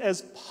names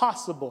as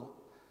possible.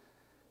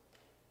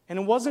 And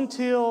it wasn't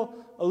until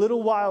a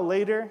little while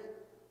later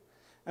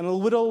and a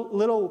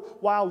little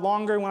while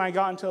longer when I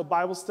got into a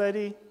Bible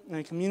study and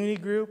a community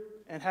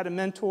group and had a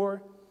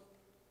mentor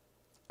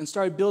and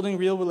started building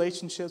real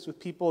relationships with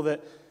people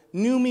that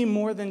knew me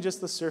more than just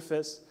the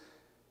surface,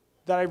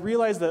 that I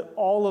realized that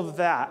all of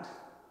that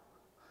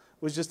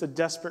was just a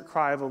desperate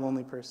cry of a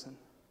lonely person.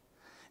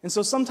 And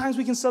so sometimes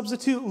we can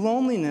substitute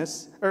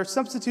loneliness, or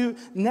substitute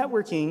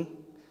networking,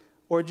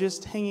 or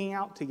just hanging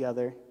out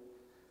together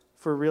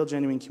for a real,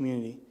 genuine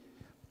community.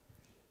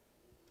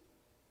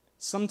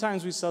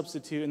 Sometimes we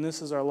substitute, and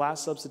this is our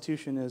last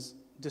substitution, is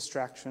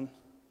distraction.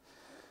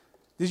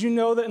 Did you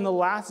know that in the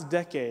last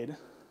decade,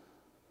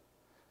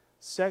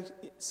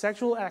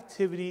 sexual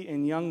activity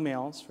in young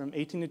males from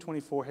 18 to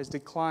 24 has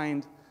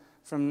declined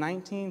from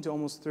 19 to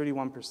almost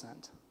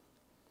 31%.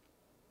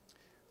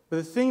 But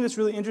the thing that's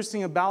really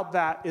interesting about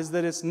that is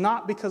that it's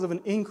not because of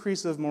an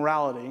increase of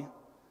morality,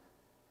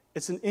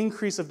 it's an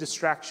increase of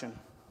distraction.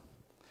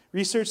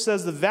 Research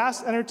says the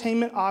vast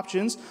entertainment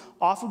options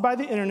offered by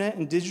the internet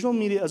and digital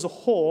media as a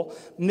whole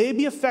may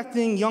be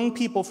affecting young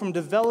people from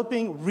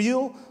developing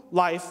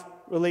real-life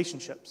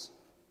relationships.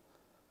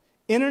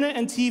 Internet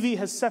and TV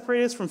has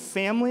separated us from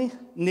family,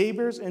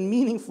 neighbors, and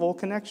meaningful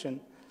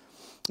connection.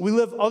 We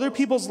live other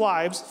people's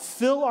lives,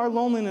 fill our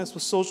loneliness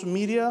with social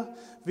media,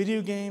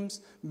 video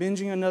games,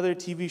 binging another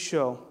TV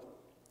show.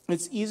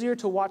 It's easier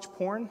to watch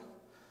porn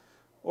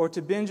or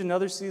to binge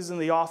another season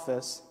of The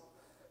Office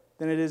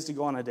than it is to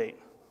go on a date.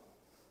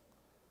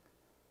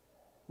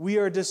 We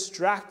are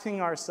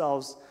distracting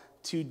ourselves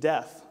to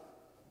death.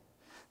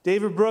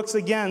 David Brooks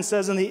again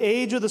says, in the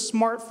age of the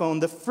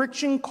smartphone, the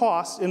friction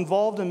costs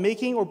involved in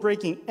making or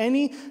breaking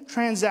any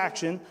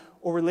transaction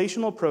or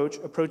relational approach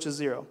approaches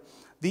zero.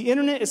 The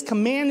internet is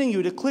commanding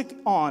you to click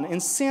on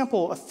and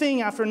sample a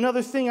thing after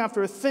another thing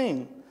after a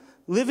thing.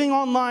 Living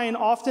online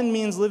often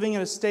means living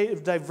in a state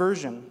of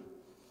diversion.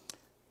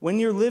 When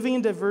you're living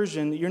in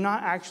diversion, you're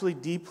not actually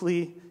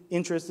deeply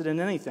interested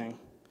in anything.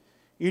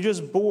 You're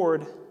just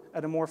bored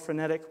at a more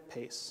frenetic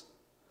pace.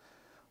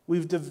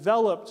 We've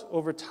developed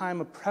over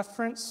time a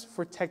preference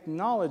for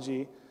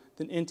technology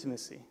than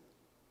intimacy.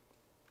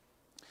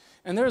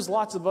 And there's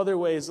lots of other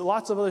ways,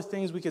 lots of other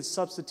things we could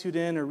substitute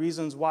in or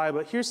reasons why,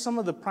 but here's some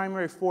of the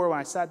primary four when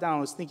I sat down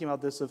and was thinking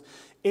about this, of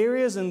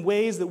areas and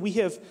ways that we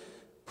have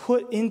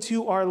put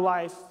into our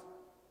life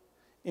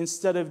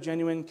instead of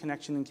genuine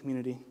connection and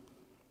community.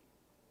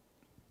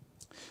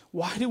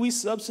 Why do we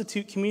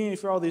substitute community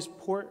for all these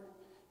poor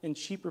and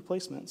cheap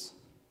replacements?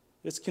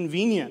 It's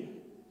convenient.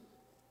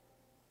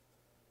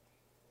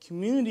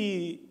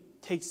 Community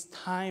takes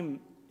time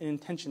and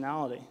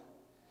intentionality.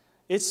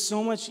 It's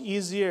so much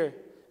easier.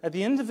 At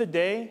the end of the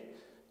day,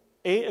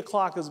 8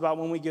 o'clock is about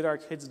when we get our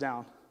kids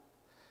down.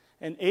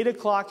 And 8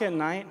 o'clock at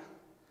night,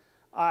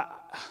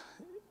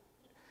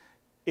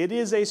 it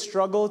is a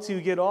struggle to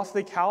get off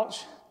the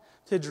couch,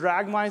 to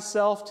drag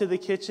myself to the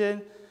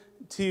kitchen,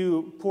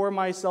 to pour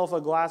myself a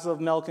glass of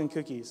milk and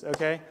cookies,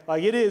 okay?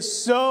 Like, it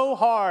is so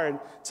hard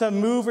to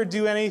move or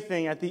do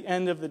anything at the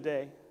end of the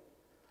day.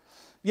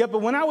 Yeah,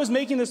 but when I was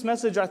making this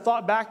message, I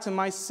thought back to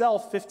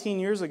myself 15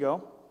 years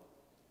ago.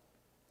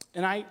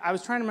 And I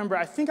was trying to remember,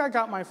 I think I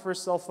got my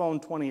first cell phone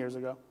 20 years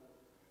ago.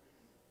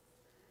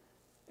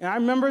 And I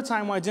remember a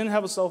time when I didn't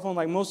have a cell phone,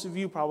 like most of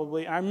you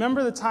probably. And I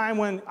remember the time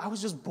when I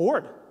was just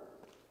bored.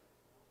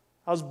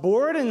 I was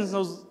bored, and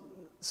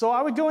so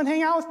I would go and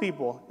hang out with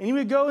people. And you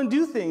would go and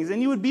do things,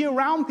 and you would be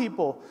around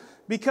people.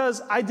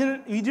 Because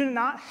you did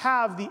not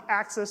have the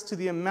access to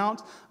the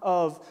amount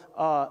of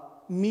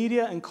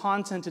media and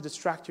content to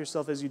distract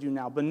yourself as you do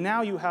now. But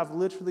now you have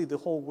literally the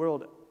whole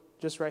world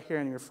just right here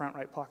in your front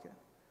right pocket.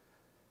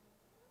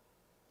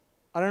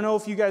 I don't know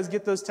if you guys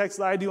get those texts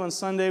that I do on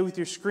Sunday with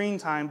your screen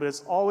time, but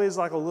it's always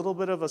like a little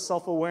bit of a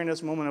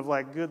self-awareness moment of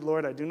like, good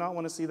Lord, I do not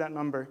want to see that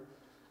number.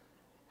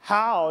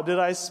 How did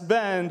I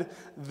spend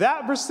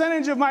that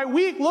percentage of my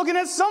week looking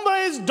at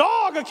somebody's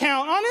dog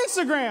account on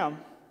Instagram?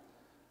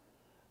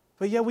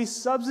 But yet we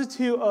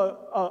substitute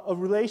a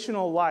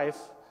relational life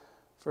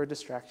for a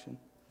distraction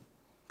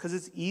because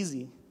it's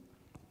easy.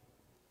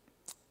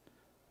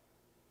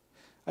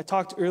 I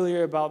talked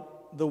earlier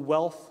about the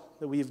wealth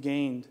that we have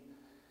gained.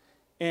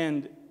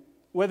 And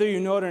whether you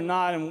know it or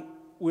not, and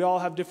we all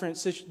have different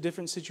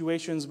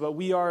situations, but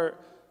we are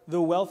the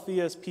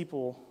wealthiest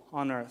people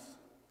on earth.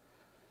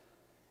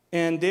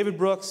 And David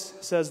Brooks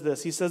says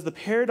this. He says,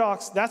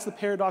 that's the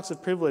paradox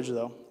of privilege,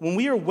 though. When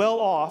we are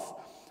well off,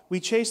 we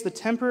chase the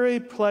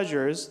temporary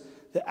pleasures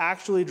that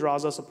actually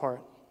draws us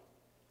apart.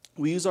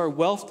 We use our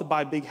wealth to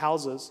buy big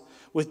houses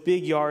with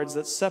big yards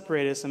that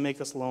separate us and make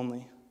us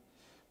lonely.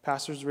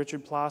 Pastors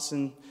Richard Plas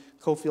and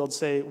Cofield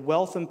say,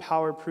 wealth and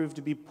power prove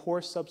to be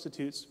poor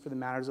substitutes for the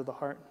matters of the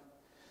heart.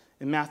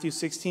 And Matthew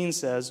 16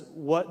 says,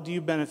 what do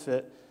you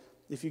benefit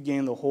if you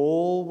gain the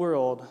whole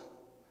world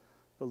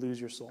but lose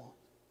your soul?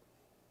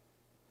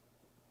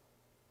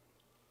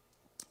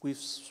 We've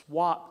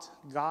swapped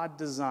God's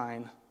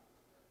design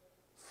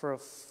for a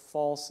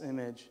false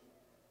image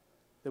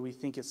that we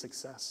think is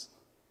success.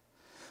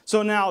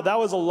 So now, that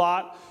was a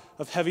lot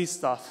of heavy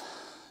stuff.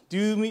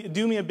 Do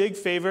me a big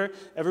favor.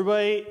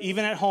 Everybody,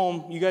 even at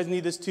home, you guys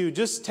need this too.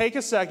 Just take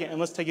a second and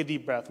let's take a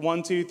deep breath.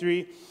 1, 2,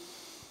 3.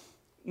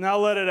 Now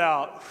let it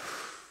out.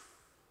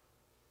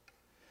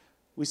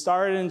 We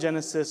started in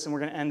Genesis and we're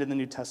going to end in the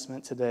New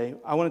Testament today.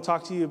 I want to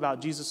talk to you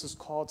about Jesus'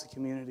 call to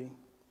community.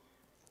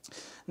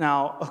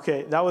 Now,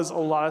 okay, that was a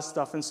lot of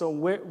stuff. And so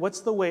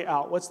what's the way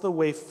out? What's the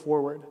way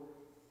forward?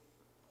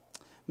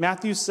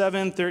 Matthew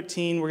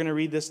 7:13, we're going to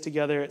read this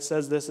together. It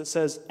says this. It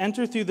says,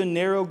 enter through the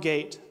narrow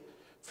gate,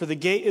 for the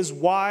gate is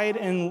wide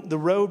and the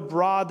road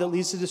broad that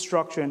leads to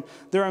destruction.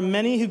 There are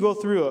many who go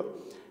through it.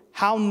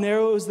 How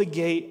narrow is the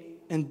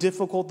gate and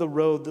difficult the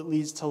road that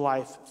leads to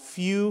life.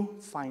 Few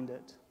find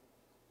it.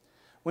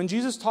 When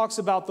Jesus talks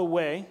about the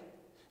way,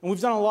 and we've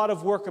done a lot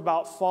of work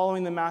about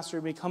following the Master,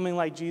 becoming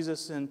like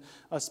Jesus, and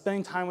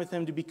spending time with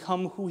him to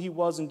become who he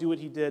was and do what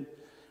he did.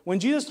 When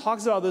Jesus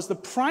talks about this, the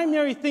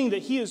primary thing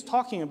that he is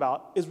talking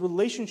about is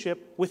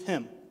relationship with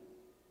him.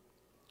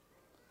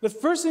 The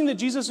first thing that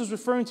Jesus is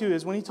referring to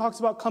is when he talks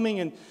about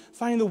coming and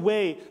finding the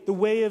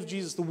way of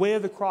Jesus, the way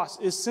of the cross,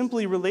 is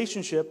simply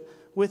relationship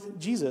with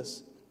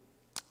Jesus.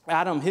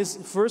 Adam, his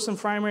first and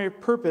primary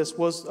purpose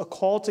was a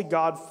call to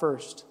God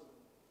first.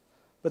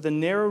 But the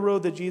narrow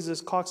road that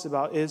Jesus talks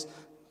about is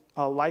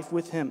life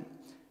with him.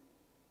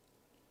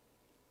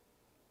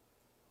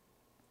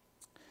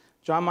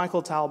 John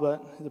Michael Talbot,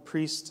 the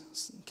priest,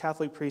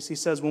 Catholic priest, he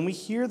says, when we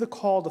hear the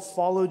call to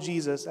follow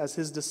Jesus as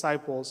his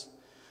disciples,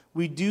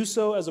 we do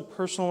so as a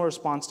personal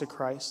response to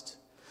Christ.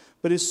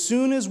 But as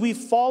soon as we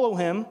follow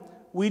him,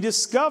 we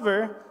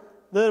discover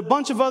that a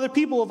bunch of other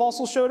people have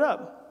also showed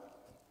up.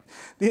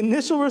 The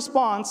initial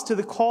response to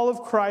the call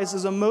of Christ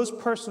is a most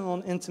personal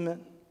and intimate.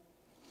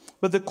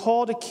 But the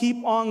call to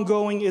keep on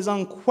going is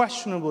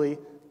unquestionably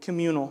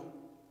communal.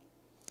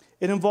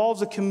 It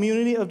involves a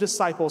community of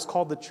disciples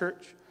called the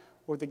church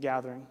or the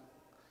gathering.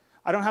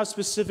 I don't have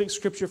specific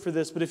scripture for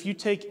this, but if you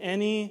take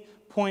any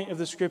point of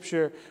the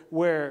scripture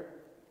where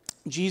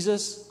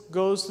Jesus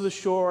goes to the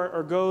shore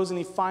or goes and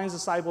he finds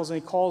disciples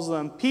and he calls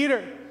them,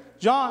 Peter,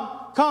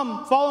 John,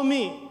 come, follow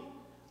me.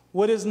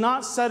 What is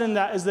not said in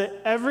that is that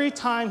every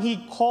time he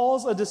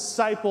calls a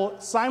disciple,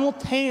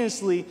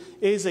 simultaneously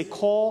is a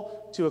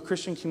call to a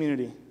Christian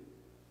community.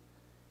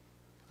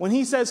 When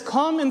he says,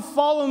 come and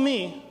follow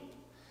me,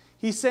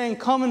 he's saying,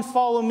 come and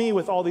follow me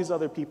with all these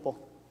other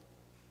people.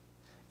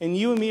 And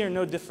you and me are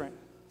no different.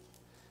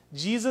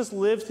 Jesus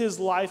lived his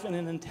life in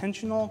an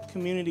intentional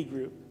community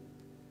group.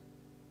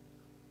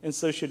 And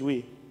so should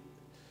we.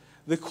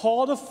 The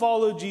call to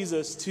follow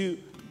Jesus, to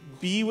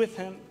be with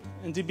him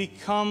and to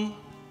become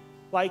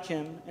like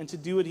him and to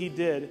do what he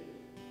did,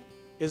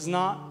 is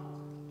not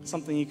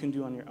something you can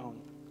do on your own.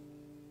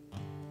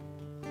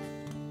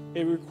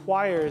 It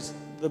requires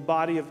the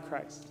body of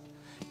Christ.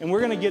 And we're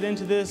going to get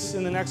into this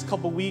in the next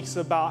couple weeks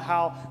about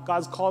how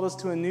God's called us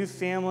to a new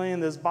family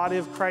and this body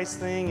of Christ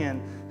thing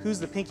and who's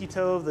the pinky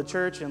toe of the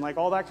church and like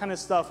all that kind of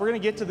stuff. We're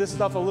going to get to this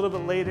stuff a little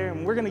bit later,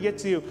 and we're going to get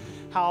to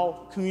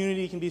how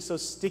community can be so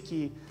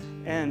sticky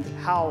and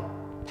how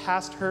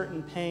past hurt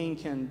and pain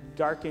can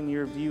darken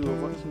your view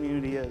of what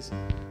community is.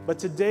 But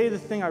today, the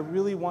thing I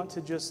really want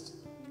to just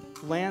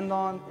land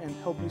on and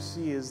help you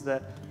see is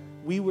that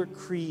we were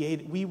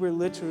created, we were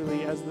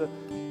literally, as the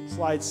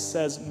slide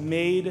says,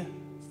 made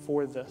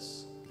for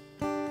this.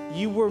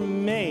 You were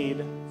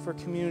made for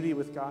community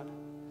with God.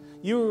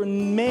 You were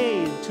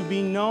made to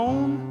be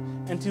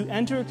known and to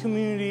enter a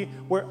community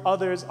where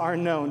others are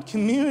known.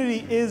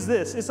 Community is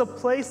this. It's a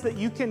place that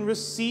you can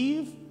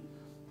receive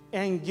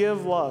and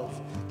give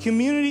love.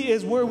 Community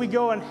is where we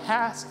go and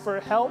ask for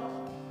help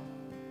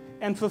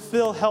and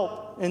fulfill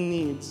help and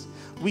needs.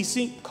 We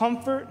seek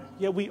comfort,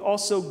 yet we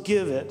also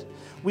give it.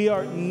 We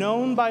are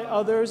known by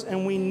others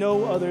and we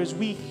know others.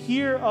 We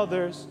hear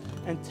others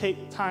and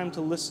take time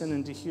to listen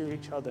and to hear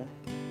each other.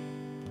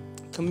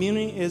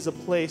 Community is a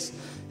place,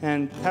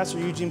 and Pastor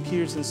Eugene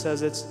Peterson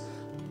says it's,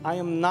 I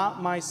am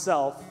not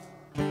myself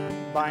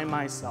by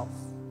myself.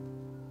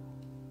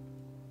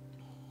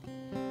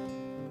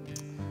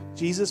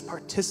 Jesus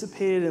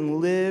participated and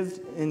lived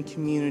in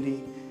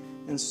community.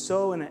 And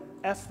so in an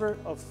effort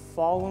of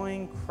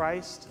following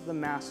Christ the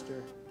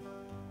Master,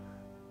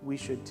 we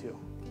should too.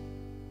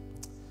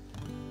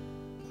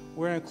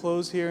 We're going to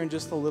close here in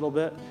just a little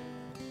bit.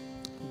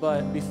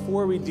 But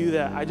before we do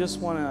that, I just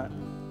want to,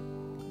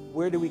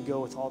 where do we go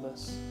with all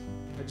this?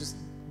 I just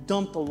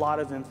dumped a lot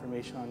of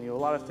information on you, a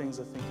lot of things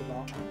to think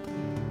about.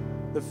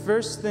 The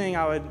first thing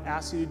I would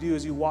ask you to do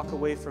as you walk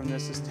away from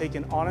this is take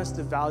an honest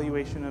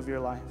evaluation of your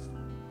life.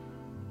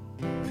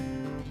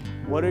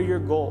 What are your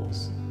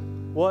goals?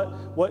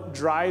 What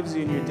drives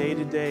you in your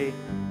day-to-day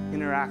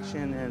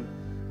interaction and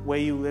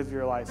way you live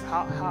your life?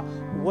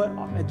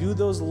 What do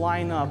those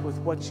line up with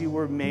what you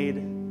were made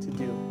to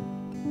do?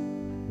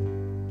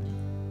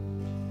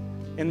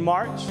 In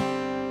March,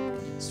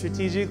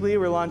 strategically,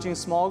 we're launching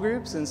small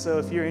groups, and so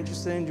if you're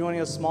interested in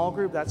joining a small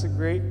group, that's a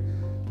great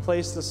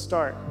place to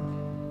start,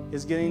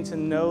 is getting to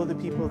know the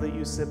people that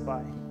you sit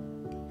by.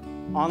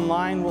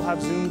 Online, we'll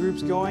have Zoom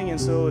groups going, and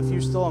so if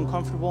you're still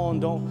uncomfortable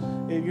and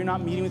if you're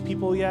not meeting with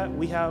people yet,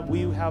 we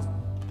have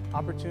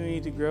opportunity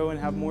to grow and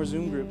have more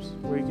Zoom groups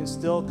where you can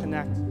still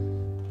connect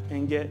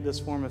and get this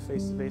form of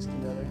face-to-face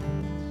together.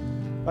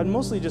 I'd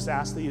mostly just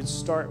ask that you'd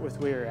start with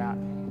where you're at.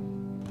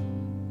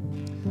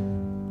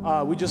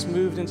 We just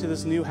moved into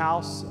this new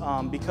house.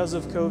 Because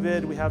of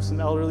COVID, we have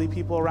some elderly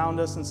people around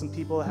us and some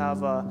people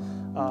have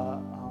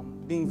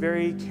being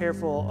very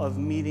careful of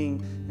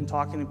meeting and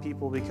talking to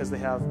people because they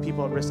have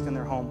people at risk in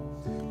their home.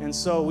 And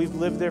so we've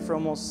lived there for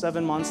almost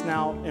 7 months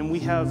now, and we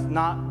have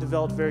not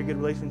developed very good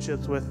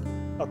relationships with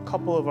a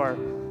couple of our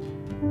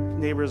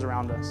neighbors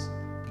around us.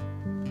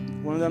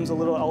 One of them's a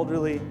little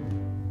elderly,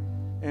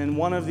 and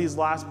one of these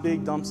last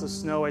big dumps of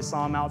snow, I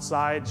saw him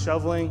outside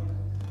shoveling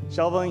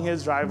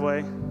his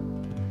driveway.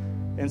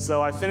 And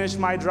so I finished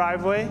my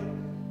driveway.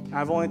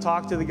 I've only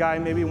talked to the guy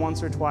maybe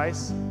once or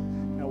twice.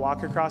 I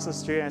walk across the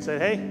street and I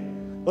said, hey,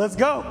 let's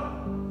go.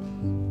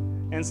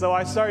 And so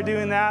I start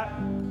doing that.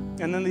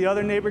 And then the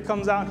other neighbor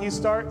comes out and he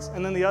starts.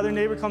 And then the other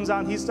neighbor comes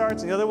out and he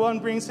starts. And the other one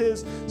brings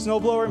his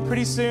snowblower. And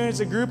pretty soon it's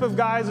a group of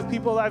guys, of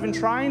people that I've been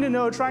trying to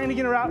know, trying to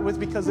get around with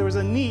because there was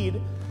a need.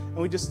 And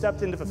we just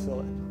stepped in to fulfill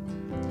it.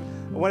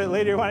 And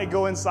later when I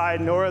go inside,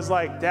 Nora's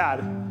like,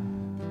 Dad,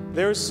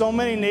 there were so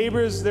many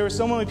neighbors, there were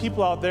so many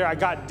people out there, I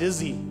got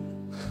dizzy.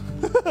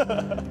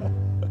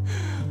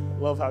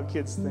 Love how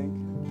kids think.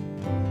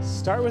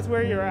 Start with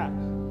where you're at.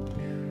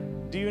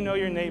 Do you know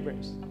your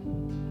neighbors?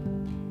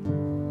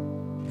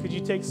 Could you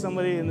take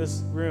somebody in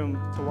this room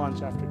to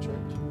lunch after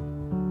church?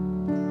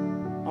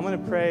 I'm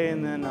going to pray,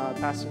 and then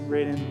Pastor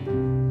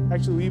Braden,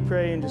 actually, will you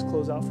pray and just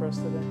close out for us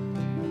today?